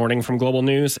Calgary. Good morning from Global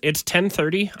News. It's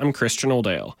 10:30. I'm Christian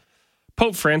Oldale.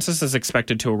 Pope Francis is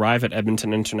expected to arrive at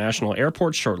Edmonton International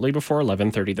Airport shortly before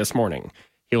 11:30 this morning.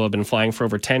 He will have been flying for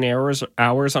over 10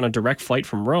 hours on a direct flight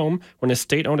from Rome when his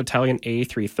state-owned Italian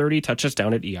A330 touches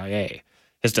down at EIA.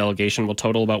 His delegation will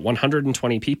total about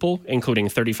 120 people, including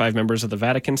 35 members of the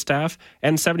Vatican staff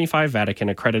and 75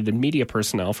 Vatican-accredited media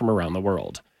personnel from around the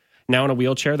world. Now in a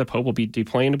wheelchair, the Pope will be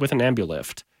deplaned with an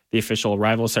ambulift. The official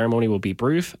arrival ceremony will be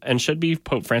brief and should see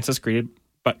Pope Francis greeted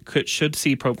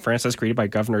by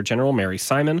Governor General Mary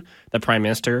Simon, the Prime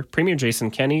Minister, Premier Jason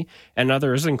Kenney, and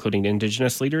others, including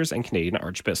Indigenous leaders and Canadian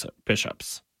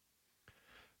archbishops.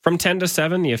 From 10 to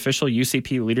 7, the official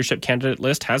UCP leadership candidate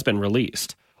list has been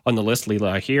released. On the list,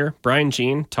 Leela Ahir, Brian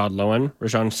Jean, Todd Lowen,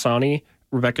 Rajan Sawhney,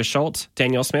 Rebecca Schultz,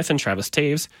 Danielle Smith, and Travis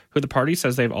Taves, who the party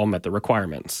says they've all met the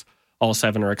requirements. All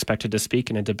 7 are expected to speak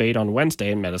in a debate on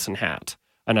Wednesday in Medicine Hat.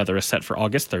 Another is set for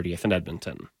August 30th in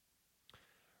Edmonton.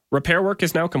 Repair work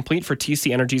is now complete for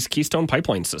TC Energy's Keystone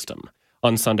Pipeline system.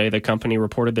 On Sunday, the company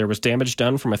reported there was damage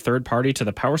done from a third party to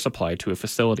the power supply to a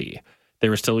facility. They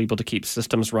were still able to keep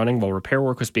systems running while repair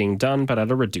work was being done, but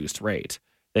at a reduced rate.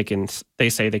 They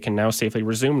say they can now safely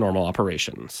resume normal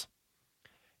operations.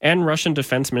 And Russian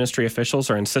Defense Ministry officials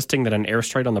are insisting that an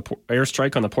airstrike on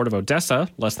the port of Odessa,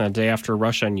 less than a day after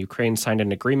Russia and Ukraine signed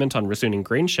an agreement on resuming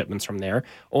grain shipments from there,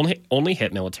 only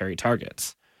hit military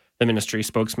targets. The ministry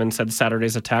spokesman said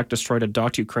Saturday's attack destroyed a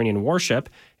docked Ukrainian warship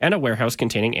and a warehouse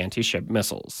containing anti-ship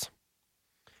missiles.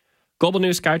 Global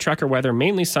News Sky Tracker weather: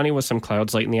 mainly sunny with some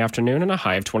clouds late in the afternoon and a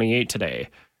high of 28 today.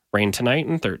 Rain tonight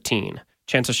and 13.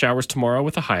 Chance of showers tomorrow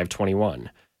with a high of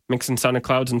 21. Mix in sun and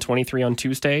clouds and 23 on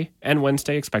Tuesday, and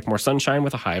Wednesday expect more sunshine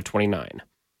with a high of 29.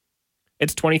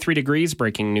 It's 23 degrees.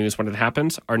 Breaking news when it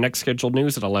happens. Our next scheduled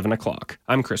news at 11 o'clock.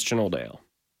 I'm Christian Oldale.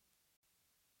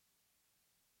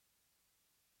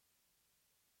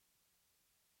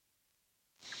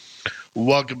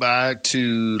 Welcome back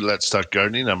to Let's Talk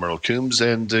Gardening. I'm Earl Coombs,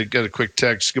 and got a quick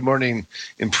text. Good morning.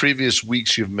 In previous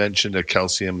weeks, you've mentioned a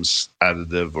calcium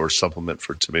additive or supplement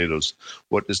for tomatoes.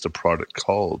 What is the product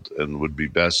called and would be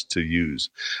best to use?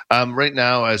 Right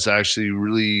now, is actually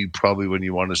really probably when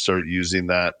you want to start using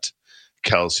that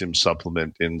calcium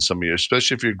supplement in some of your,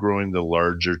 especially if you're growing the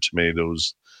larger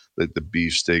tomatoes, like the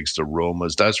beefsteaks, the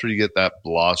Romas. That's where you get that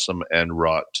blossom and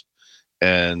rot.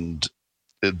 And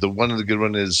the one of the good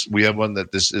one is we have one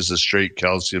that this is a straight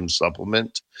calcium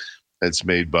supplement. It's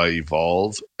made by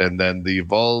Evolve, and then the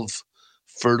Evolve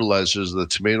fertilizers, the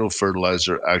tomato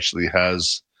fertilizer, actually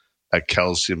has a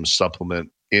calcium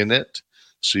supplement in it.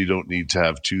 so you don't need to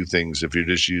have two things. If you're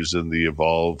just using the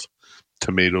Evolve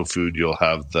tomato food, you'll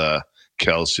have the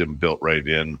calcium built right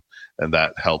in, and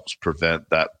that helps prevent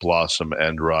that blossom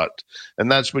end rot.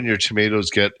 And that's when your tomatoes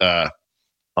get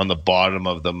on the bottom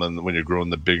of them, and when you're growing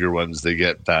the bigger ones, they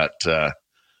get that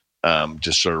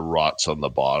just sort of rots on the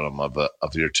bottom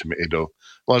of your tomato.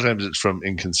 A lot of times it's from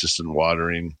inconsistent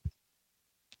watering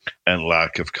and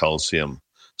lack of calcium.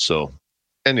 So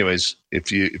anyways,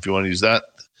 if you want to use that,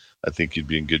 I think you'd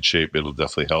be in good shape. It'll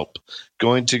definitely help.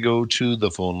 Going to go to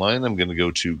the phone line. I'm going to go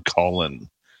to Colin.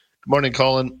 Good morning,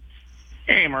 Colin.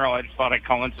 Hey, Merle. I just thought I'd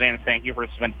call in today and thank you for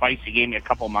some advice you gave me a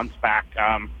couple months back.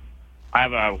 I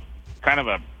have a kind of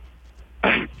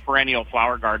a perennial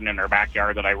flower garden in our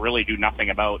backyard that I really do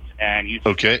nothing about, and you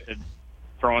suggested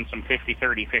throwing some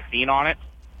 50-30-15 on it.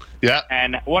 Yeah.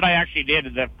 And what I actually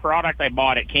did, the product I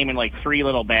bought, it came in like 3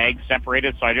 little bags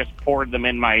separated, so I just poured them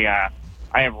in my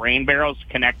I have rain barrels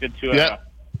connected to a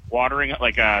watering,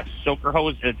 like a soaker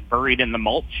hose that's buried in the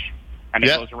mulch, and it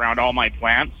goes around all my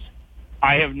plants.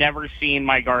 I have never seen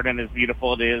my garden as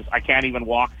beautiful as it is. I can't even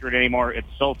walk through it anymore. It's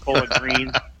so full of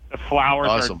green. The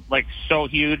flowers are like so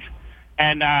huge.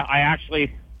 And I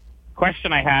actually,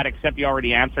 question I had, except you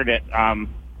already answered it,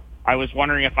 I was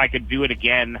wondering if I could do it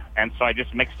again. And so I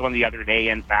just mixed one the other day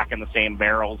and back in the same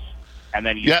barrels. And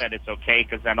then you said it's okay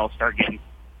because then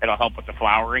it'll help with the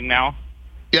flowering now.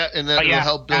 Yeah, and then it'll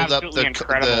help build up the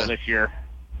incredible this year.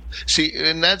 See,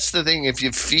 and that's the thing. If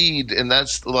you feed, and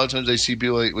that's a lot of times I see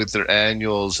people with their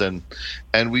annuals, and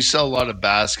we sell a lot of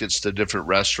baskets to different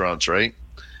restaurants, right?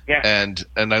 Yeah. And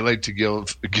I like to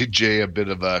give Jay a bit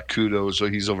of a kudos. So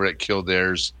he's over at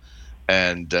Kildare's,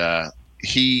 and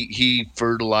he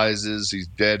fertilizes these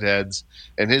deadheads,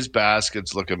 and his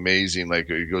baskets look amazing. Like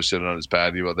you go sit on his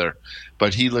patio out there,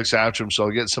 but he looks after them. So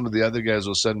I'll get some of the other guys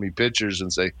will send me pictures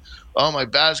and say, "Oh, my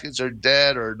baskets are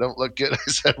dead or don't look good."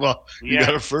 I said, "Well, you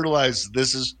got to fertilize.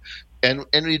 This is," and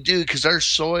we do, because our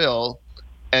soil,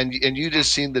 and you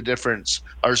just seen the difference.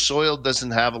 Our soil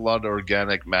doesn't have a lot of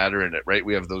organic matter in it, right?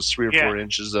 We have those 3 or 4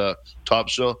 inches of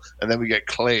topsoil, and then we get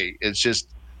clay. It's just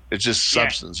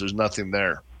substance. There's nothing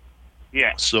there.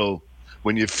 Yeah. So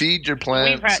when you feed your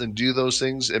plants and do those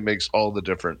things, it makes all the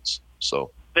difference.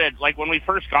 So like when we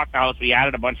first got the house, we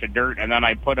added a bunch of dirt, and then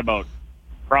I put about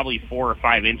probably 4 or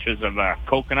 5 inches of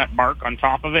coconut bark on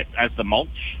top of it as the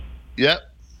mulch. Yeah.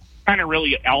 Kind of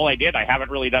really all I did. I haven't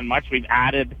really done much. We've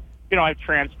added, I've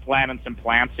transplanted some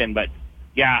plants in, but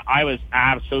yeah, I was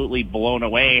absolutely blown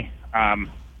away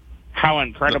how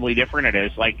incredibly different it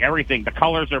is. Like everything, the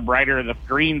colors are brighter, the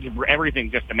greens,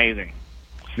 everything's just amazing.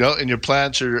 And your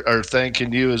plants are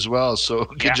thanking you as well. So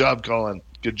good job, Colin.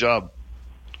 Good job.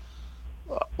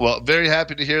 Well, very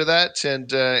happy to hear that,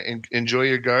 and enjoy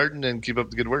your garden and keep up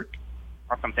the good work.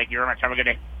 Awesome. Thank you very much. Have a good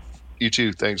day. You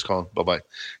too. Thanks, Colin. Bye-bye.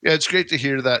 Yeah, it's great to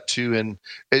hear that too. And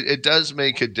it does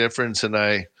make a difference. And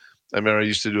I remember I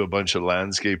used to do a bunch of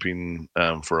landscaping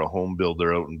for a home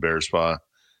builder out in Bearspaw.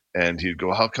 And he'd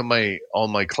go, "How come all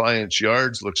my clients'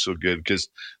 yards look so good?" Because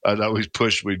I'd always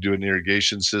push, we'd do an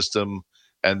irrigation system,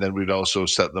 and then we'd also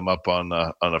set them up on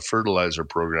a fertilizer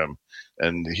program.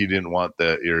 And he didn't want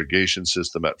the irrigation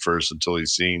system at first until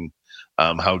he's seen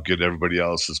how good everybody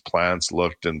else's plants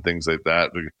looked and things like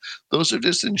that. Those are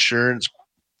just insurance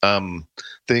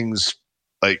things,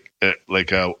 like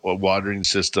a watering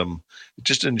system,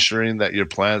 just ensuring that your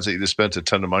plants that you just spent a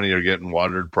ton of money are getting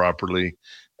watered properly.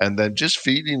 And then just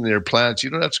feeding their plants. You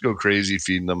don't have to go crazy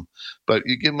feeding them, but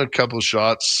you give them a couple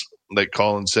shots. Like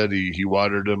Colin said, he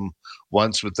watered them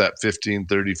once with that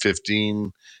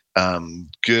 15-30-15,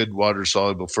 good water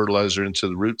soluble fertilizer into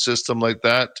the root system like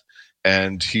that.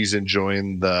 And he's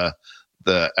enjoying the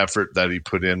effort that he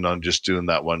put in on just doing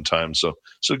that one time. So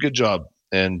good job.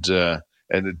 And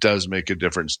it does make a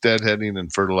difference. Deadheading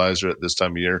and fertilizer at this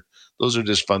time of year, those are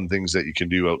just fun things that you can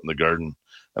do out in the garden.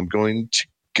 I'm going to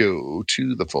go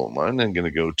to the phone line. I'm going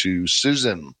to go to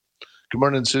Susan. Good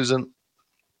morning, Susan.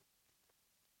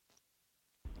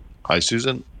 Hi,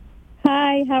 Susan.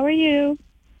 Hi, how are you?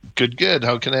 Good.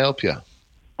 How can I help you?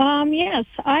 Yes,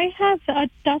 I have a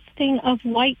dusting of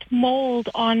white mold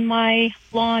on my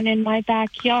lawn in my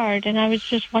backyard, and I was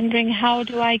just wondering, how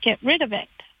do I get rid of it?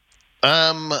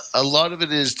 A lot of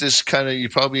it is just kind of,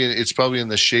 it's probably in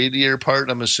the shadier part,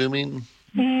 I'm assuming.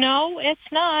 No, it's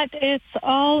not. It's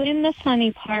all in the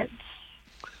sunny parts.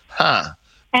 Huh.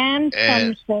 And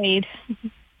some shade.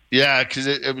 Yeah, because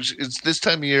it's this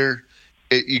time of year.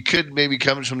 You could maybe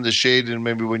come from the shade, and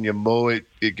maybe when you mow it,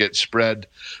 it gets spread.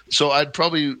 So I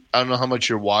don't know how much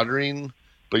you're watering,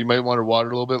 but you might want to water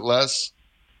a little bit less.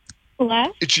 Less?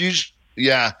 It's usually,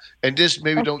 and just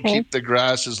maybe don't keep the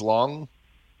grass as long.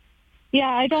 Yeah,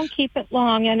 I don't keep it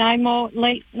long, and I mow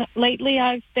lately.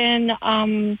 I've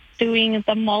been doing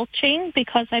the mulching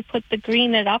because I put the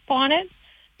Green It Up on it,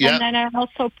 and then I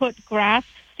also put grass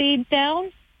seed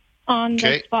down on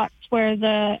the spots where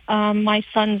the my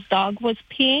son's dog was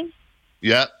peeing.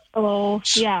 Yeah. So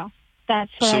yeah,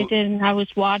 that's what I did, and I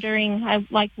was watering. I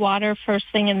like water first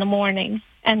thing in the morning,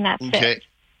 and that's it.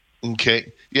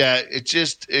 Okay. Yeah,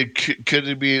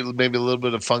 could be maybe a little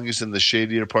bit of fungus in the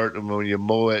shadier part, and when you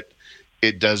mow it,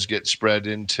 it does get spread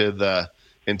into the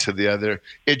other.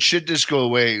 It should just go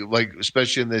away, like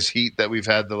especially in this heat that we've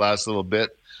had the last little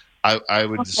bit. I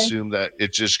would assume that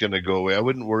it's just going to go away. I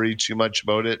wouldn't worry too much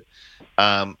about it,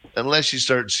 unless you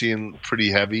start seeing pretty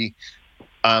heavy.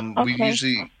 We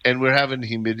usually, and we're having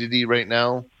humidity right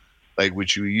now, like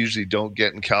which we usually don't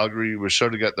get in Calgary. We're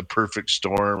sort of got the perfect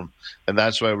storm, and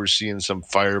that's why we're seeing some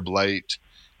fire blight,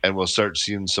 and we'll start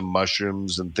seeing some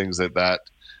mushrooms and things like that,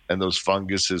 and those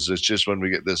funguses. It's just when we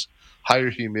get this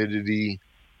higher humidity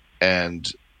and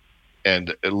a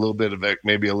little bit of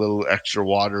maybe a little extra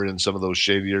water in some of those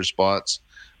shadier spots.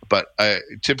 But I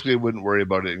typically wouldn't worry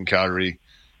about it in Calgary.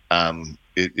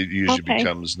 It usually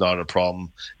becomes not a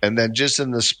problem. And then just in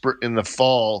the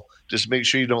fall, just make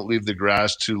sure you don't leave the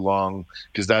grass too long,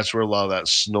 because that's where a lot of that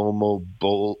snow mold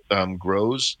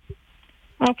grows.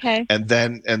 Okay. And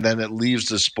then it leaves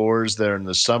the spores there in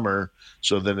the summer.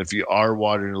 So then if you are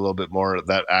watering a little bit more,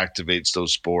 that activates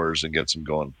those spores and gets them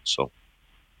going. So.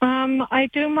 I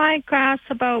do my grass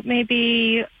about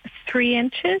maybe 3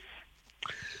 inches.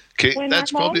 Okay,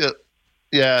 that's probably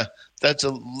that's a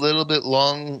little bit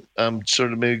long.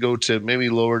 Sort of maybe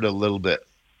lowered a little bit.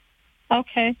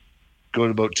 Okay. Go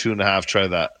to about 2.5. Try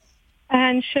that.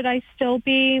 And should I still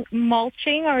be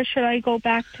mulching, or should I go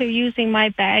back to using my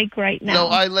bag right now? No,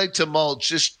 I like to mulch.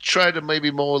 Just try to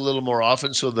maybe mow a little more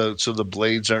often, so the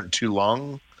blades aren't too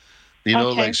long. You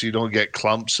know, so you don't get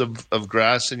clumps of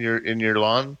grass in your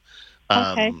lawn.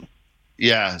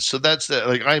 Yeah, so that's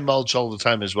I mulch all the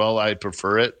time as well. I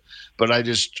prefer it, but I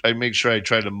make sure I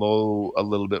try to mow a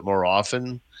little bit more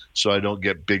often, so I don't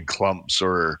get big clumps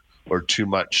or too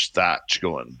much thatch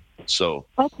going. So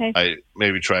I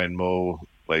maybe try and mow,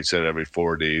 like I said, every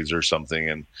 4 days or something,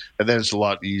 and then it's a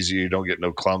lot easier. You don't get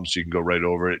no clumps. You can go right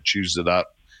over it, choose it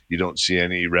up. You don't see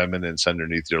any remnants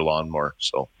underneath your lawnmower.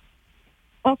 So.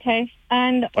 Okay,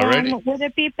 and would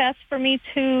it be best for me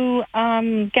to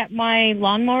get my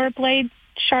lawnmower blade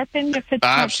sharpened if it's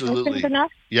not sharpened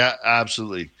enough? Yeah,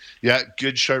 absolutely. Yeah,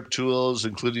 good sharp tools,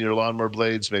 including your lawnmower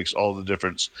blades, makes all the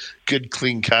difference. Good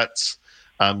clean cuts.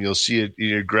 You'll see it.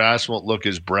 Your grass won't look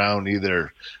as brown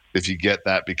either if you get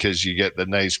that, because you get the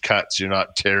nice cuts. You're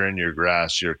not tearing your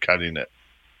grass; you're cutting it.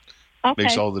 Okay.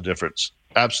 Makes all the difference.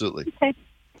 Absolutely.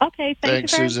 Okay.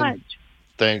 Thanks, you very Susan. Much.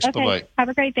 Thanks. Okay. Bye-bye. Have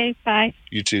a great day. Bye.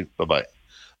 You too. Bye-bye.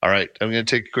 All right. I'm going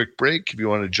to take a quick break. If you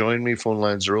want to join me, phone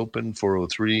lines are open,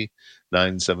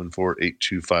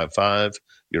 403-974-8255.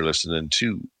 You're listening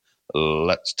to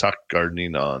Let's Talk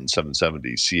Gardening on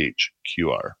 770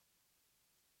 CHQR.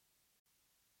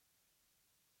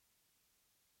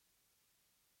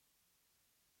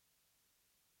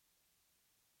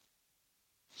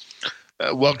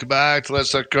 Welcome back to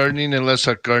Let's Talk Gardening, and Let's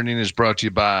Talk Gardening is brought to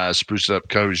you by Spruce It Up,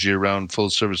 Calgary's year-round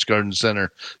full-service garden center.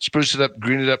 Spruce it up,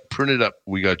 green it up, prune it up.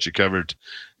 We got you covered.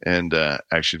 And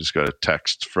actually just got a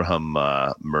text from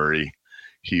Murray.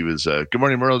 He was, good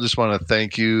morning, Merle. Just want to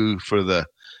thank you for the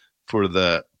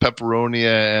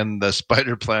peperonia and the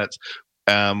spider plants.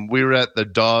 We were at the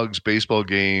Dogs baseball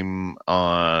game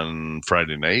on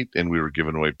Friday night, and we were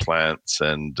giving away plants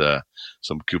and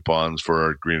some coupons for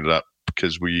our Green It Up,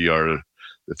 because we are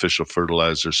the official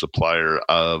fertilizer supplier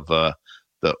of the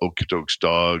Okotoks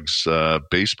Dogs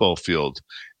baseball field.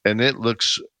 And it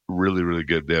looks really, really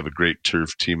good. They have a great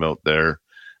turf team out there.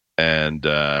 And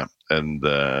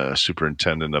the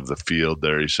superintendent of the field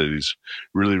there, he said he's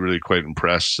really, really quite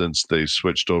impressed since they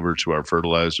switched over to our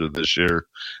fertilizer this year.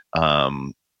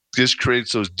 Just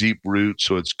creates those deep roots,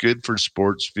 so it's good for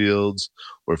sports fields,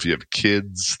 or if you have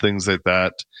kids, things like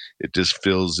that. It just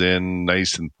fills in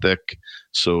nice and thick.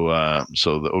 So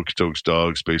the Okotoks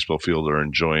Dogs baseball field are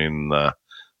enjoying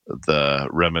the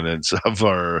remnants of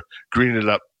our Green It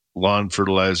Up lawn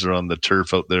fertilizer on the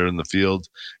turf out there in the field,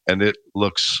 and it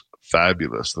looks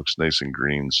fabulous. Looks nice and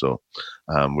green. So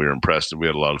we were impressed, and we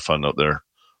had a lot of fun out there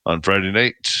on Friday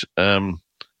night. We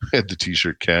had the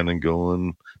t-shirt cannon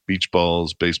going, beach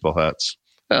balls, baseball hats.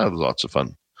 It was lots of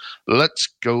fun. Let's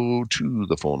go to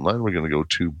the phone line. We're going to go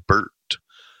to Bert.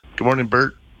 Good morning,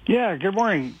 Bert. Yeah, good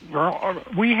morning.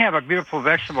 We have a beautiful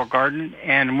vegetable garden,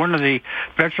 and one of the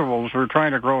vegetables we're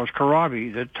trying to grow is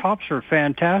kohlrabi. The tops are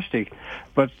fantastic,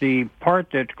 but the part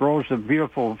that grows the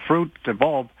beautiful fruit, the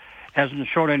bulb, hasn't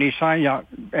shown any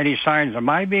signs. Am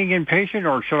I being impatient,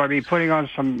 or should I be putting on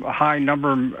some high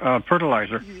number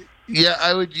fertilizer? Yeah,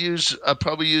 I would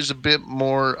probably use a bit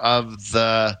more of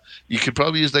the. You could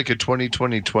probably use like a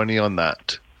 20-20-20 on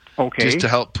that. Okay. Just to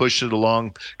help push it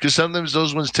along, because sometimes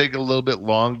those ones take a little bit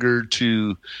longer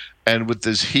to. And with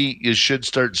this heat, you should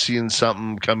start seeing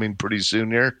something coming pretty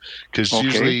soon here, because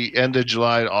usually end of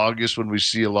July, August, when we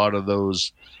see a lot of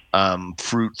those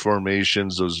fruit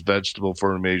formations, those vegetable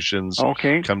formations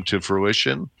come to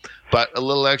fruition. But a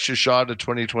little extra shot of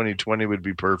 20-20-20 would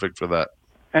be perfect for that.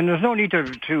 And there's no need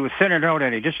to thin it out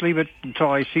any. Just leave it until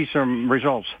I see some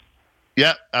results.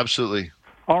 Yeah, absolutely.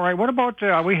 All right. What about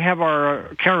we have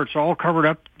our carrots all covered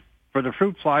up for the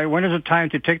fruit fly. When is it time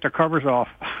to take the covers off?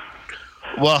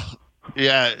 Well,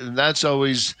 yeah, that's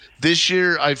always this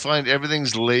year. I find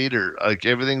everything's later. Like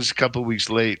everything's a couple weeks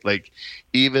late. Like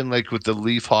even like with the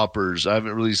leaf hoppers, I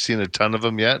haven't really seen a ton of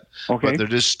them yet. But they're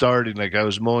just starting. Like I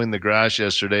was mowing the grass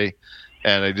yesterday,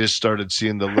 and I just started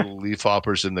seeing the little leaf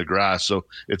hoppers in the grass. So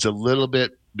it's a little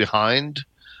bit behind.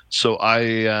 So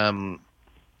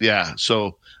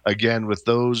So again, with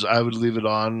those, I would leave it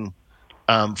on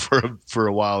for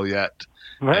a while yet.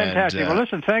 Fantastic. Well,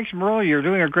 listen, thanks, Merle. You're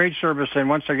doing a great service, and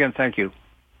once again, thank you.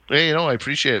 Hey, I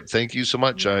appreciate it. Thank you so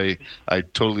much. I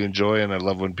totally enjoy, and I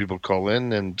love when people call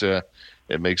in, and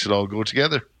it makes it all go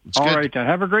together. It's all good. right, then.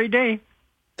 Have a great day.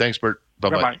 Thanks, Bert.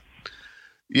 Bye-bye. Bye-bye.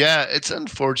 Yeah, it's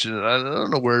unfortunate. I don't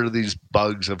know where these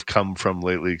bugs have come from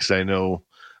lately, because I know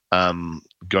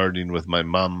gardening with my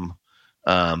mom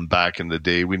back in the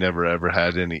day, we never ever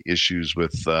had any issues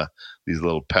with these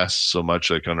little pests so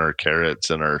much, like on our carrots,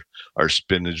 and our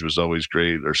spinach was always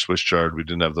great. Our Swiss chard, we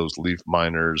didn't have those leaf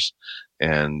miners.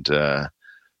 And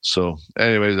so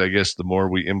anyways, I guess the more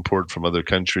we import from other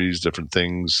countries, different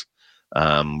things,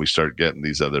 we start getting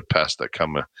these other pests that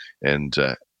come and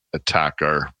attack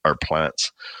our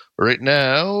plants. Right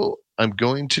now, I'm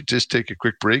going to just take a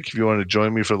quick break. If you want to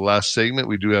join me for the last segment,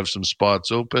 we do have some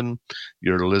spots open.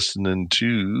 You're listening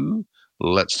to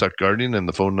Let's Talk Gardening, and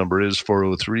the phone number is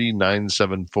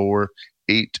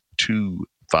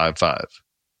 403-974-8255.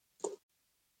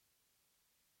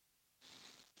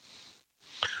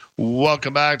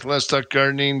 Welcome back to Let's Talk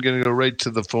Gardening. Going to go right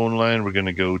to the phone line. We're going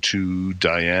to go to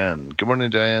Diane. Good morning,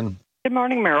 Diane. Good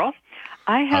morning, Merrill.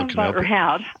 I had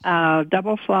a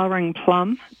double flowering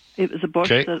plum. It was a bush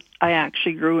that I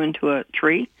actually grew into a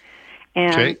tree,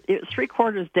 and it was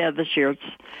 3/4 dead this year.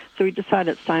 So we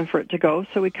decided it's time for it to go.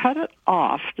 So we cut it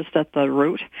off just at the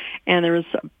root, and there was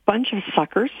a bunch of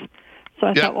suckers. So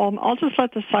I thought, well, I'll just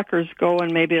let the suckers go,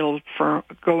 and maybe it'll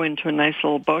go into a nice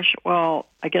little bush. Well,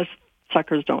 I guess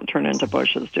suckers don't turn into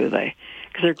bushes, do they?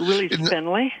 Because they're really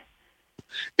spindly.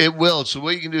 It will. So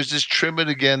what you can do is just trim it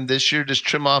again this year. Just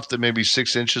trim off the maybe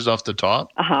 6 inches off the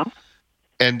top.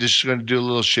 And just going to do a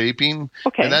little shaping.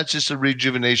 And that's just a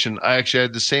rejuvenation. I actually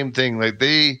had the same thing. Like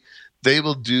they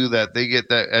will do that. They get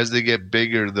that as they get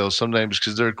bigger, they'll sometimes,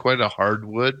 because they're quite a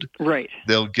hardwood. Right.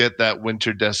 They'll get that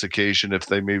winter desiccation if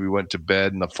they maybe went to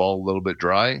bed in the fall a little bit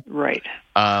dry. Right.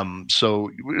 So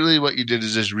really what you did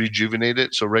is just rejuvenate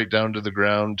it. So right down to the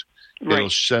ground, it'll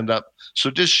send up.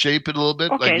 So just shape it a little bit,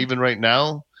 like even right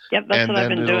now. Yep, that's what I've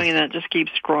been doing, and it just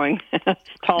keeps growing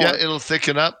taller. Yeah, it'll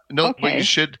thicken up. But you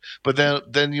should. But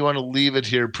then you want to leave it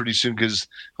here pretty soon, because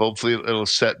hopefully it'll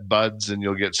set buds and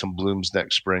you'll get some blooms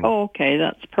next spring. Oh, okay,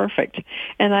 that's perfect.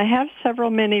 And I have several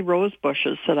mini rose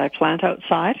bushes that I plant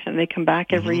outside, and they come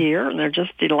back every year, and they're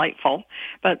just delightful.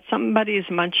 But somebody's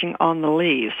munching on the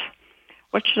leaves.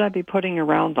 What should I be putting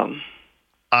around them?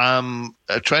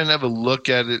 Try and have a look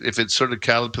at it. If it's sort of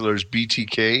caterpillars,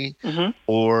 BTK,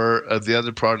 or the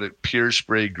other product, Pure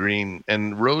Spray Green.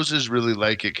 And roses really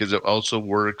like it because it also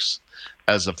works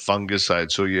as a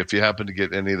fungicide. So if you happen to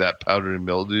get any of that powdery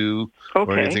mildew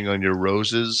or anything on your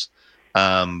roses,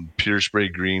 Pure Spray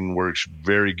Green works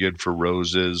very good for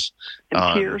roses.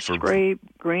 And Pure Spray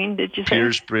Green, did you say?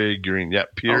 Pure Spray Green, yeah.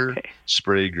 Pure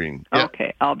Spray Green. Yep.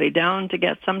 Okay, I'll be down to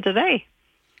get some today.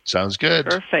 Sounds good.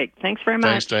 Perfect. Thanks very much.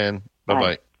 Thanks, Diane.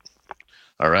 Bye-bye.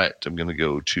 All right. I'm going to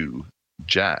go to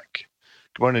Jack.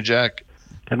 Good morning, Jack.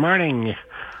 Good morning.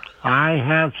 I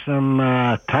have some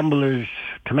Tumblers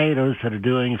tomatoes that are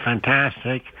doing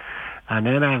fantastic. And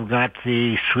then I've got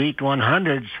the Sweet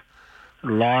 100s. A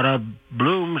lot of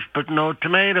blooms, but no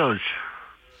tomatoes.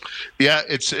 Yeah,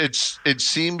 it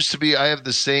seems to be. I have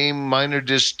the same. Mine are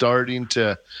just starting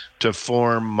to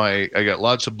form. I got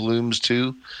lots of blooms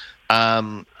too.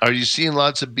 Are you seeing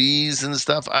lots of bees and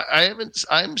stuff?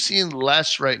 I'm seeing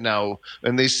less right now,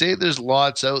 and they say there's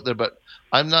lots out there, but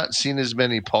I'm not seeing as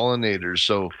many pollinators.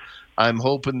 So I'm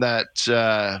hoping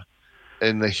that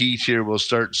in the heat here, we'll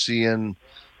start seeing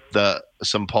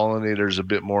some pollinators a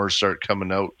bit more start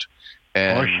coming out.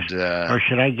 And or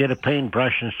should I get a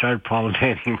paintbrush and start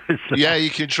pollinating myself? Yeah, you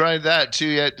can try that too.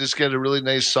 Yeah, just get a really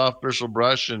nice soft bristle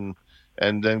brush and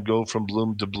then go from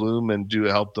bloom to bloom and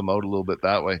help them out a little bit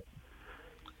that way.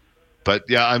 But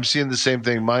yeah, I'm seeing the same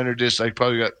thing. Mine are just, I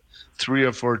probably got 3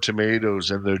 or 4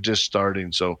 tomatoes and they're just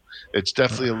starting. So it's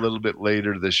definitely a little bit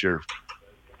later this year.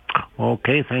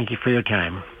 Okay, thank you for your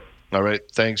time. All right,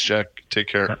 thanks, Jack. Take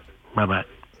care. Bye-bye.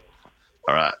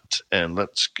 All right, and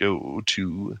let's go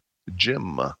to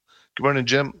Jim. Good morning,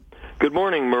 Jim. Good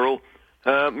morning, Merle.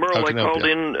 Merle, I called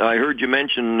in. I heard you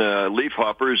mention leaf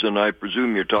hoppers, and I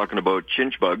presume you're talking about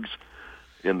chinch bugs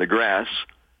in the grass.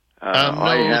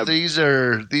 No, these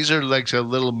are like a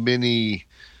little mini.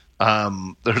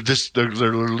 They're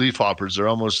leaf hoppers. They're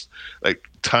almost like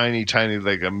tiny,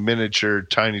 like a miniature,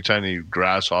 tiny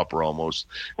grasshopper almost.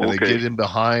 And They get in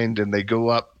behind and they go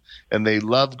up. And they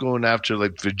love going after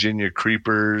like Virginia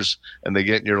creepers, and they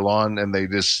get in your lawn and they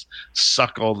just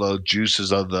suck all the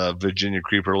juices of the Virginia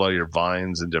creeper, all your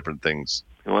vines and different things.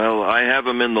 Well, I have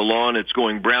them in the lawn. It's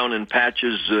going brown in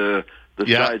patches,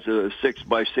 size of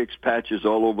 6x6 patches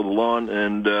all over the lawn,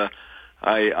 and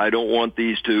I don't want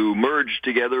these to merge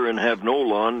together and have no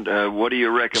lawn. What do you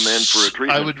recommend for a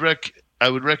treatment? I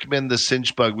would recommend the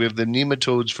cinch bug. We have the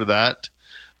nematodes for that.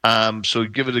 So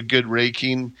give it a good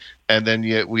raking, and then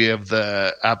we have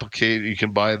the applicator. You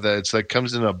can buy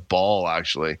comes in a ball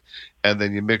actually, and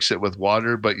then you mix it with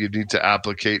water, but you need to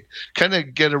applicate, kind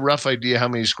of get a rough idea how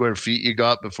many square feet you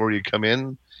got before you come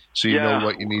in, so you know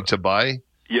what you need to buy.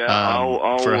 Yeah,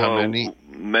 I'll for how many?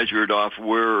 Measure it off.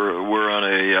 We're on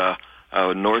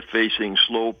a north-facing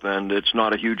slope, and it's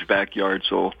not a huge backyard,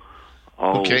 so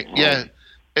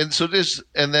and so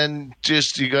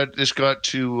you got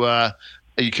to.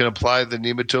 You can apply the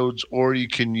nematodes, or you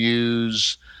can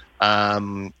use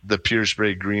the Pure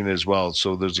Spray Green as well.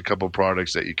 So there's a couple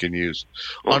products that you can use.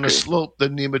 Okay. On a slope, the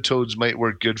nematodes might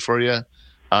work good for you.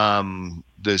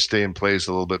 They stay in place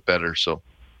a little bit better. So.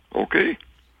 Okay.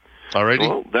 All righty.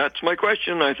 Well, that's my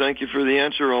question. I thank you for the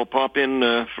answer. I'll pop in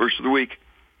first of the week.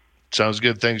 Sounds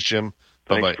good. Thanks, Jim.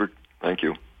 Bye-bye. Thank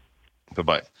you.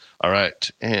 Bye-bye. All right.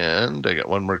 And I got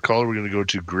one more caller. We're going to go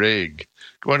to Greg.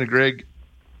 Good morning, Greg.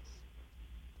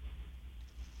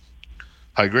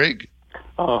 Hi, Greg.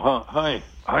 Hi,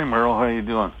 Merle. How you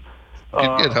doing?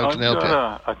 Good. How can I help you?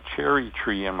 I've got a cherry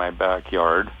tree in my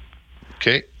backyard.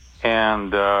 Okay.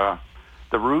 And the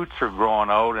roots are growing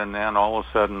out, and then all of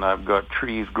a sudden I've got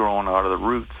trees growing out of the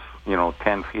roots,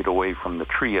 10 feet away from the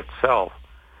tree itself.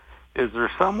 Is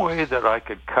there some way that I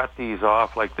could cut these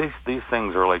off? Like these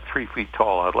things are like 3 feet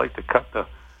tall. I'd like to cut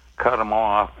them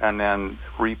off and then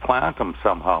replant them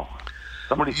somehow.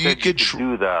 Somebody said you could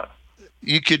do that.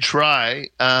 You could try.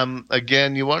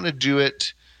 Again, you want to do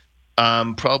it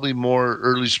probably more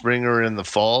early spring or in the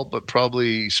fall, but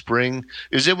probably spring.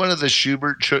 Is it one of the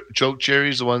Schubert choke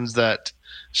cherries, the ones that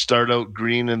start out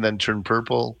green and then turn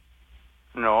purple?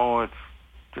 No, it's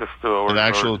just an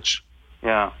actual.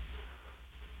 Yeah.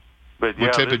 But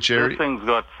what type of cherry? This thing's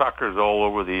got suckers all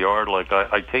over the yard. Like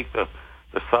I take the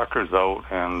suckers out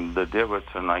and the divots,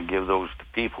 and I give those to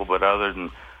people. But other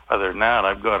than that,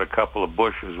 I've got a couple of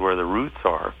bushes where the roots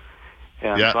are.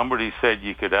 And somebody said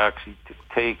you could actually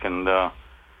take and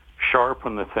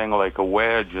sharpen the thing like a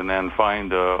wedge and then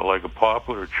find like a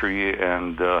poplar tree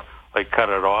and cut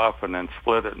it off and then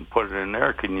split it and put it in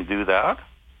there. Can you do that?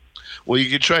 Well, you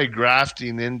could try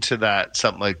grafting into that,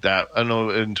 something like that. I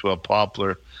know, into a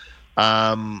poplar.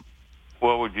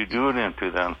 What would you do it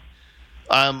into then?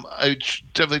 I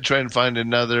definitely try and find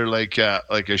another like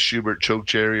a Schubert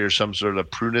chokecherry or some sort of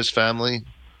prunus family.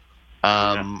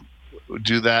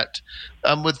 Do that.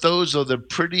 With those though, they're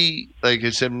pretty. Like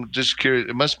I said, I'm just curious.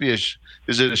 It must be is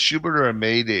it a Schubert or a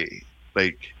Mayday?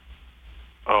 I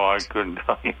couldn't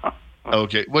tell you.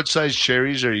 Okay, what size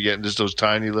cherries are you getting? Just those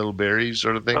tiny little berries,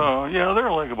 sort of thing? Oh yeah,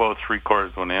 they're like about 3/4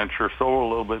 of an inch or so, a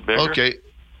little bit bigger.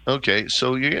 Okay,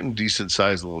 so you're getting decent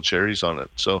sized little cherries on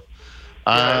it. So.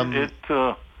 That's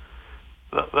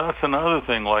another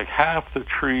thing. Like half the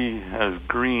tree is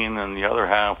green, and the other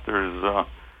half there's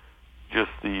just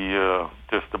the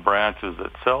branches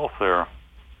itself there.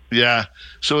 Yeah.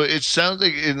 So it sounds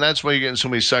like, and that's why you're getting so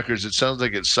many suckers. It sounds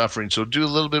like it's suffering. So do a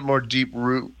little bit more deep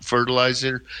root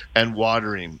fertilizer and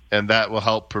watering, and that will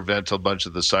help prevent a bunch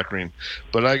of the suckering.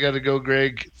 But I got to go,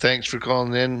 Greg. Thanks for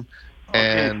calling in,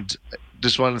 and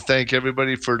just want to thank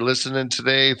everybody for listening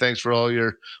today. Thanks for all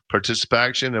your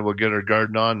participation, and we'll get our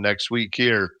garden on next week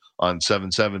here on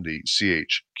 770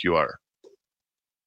 CHQR.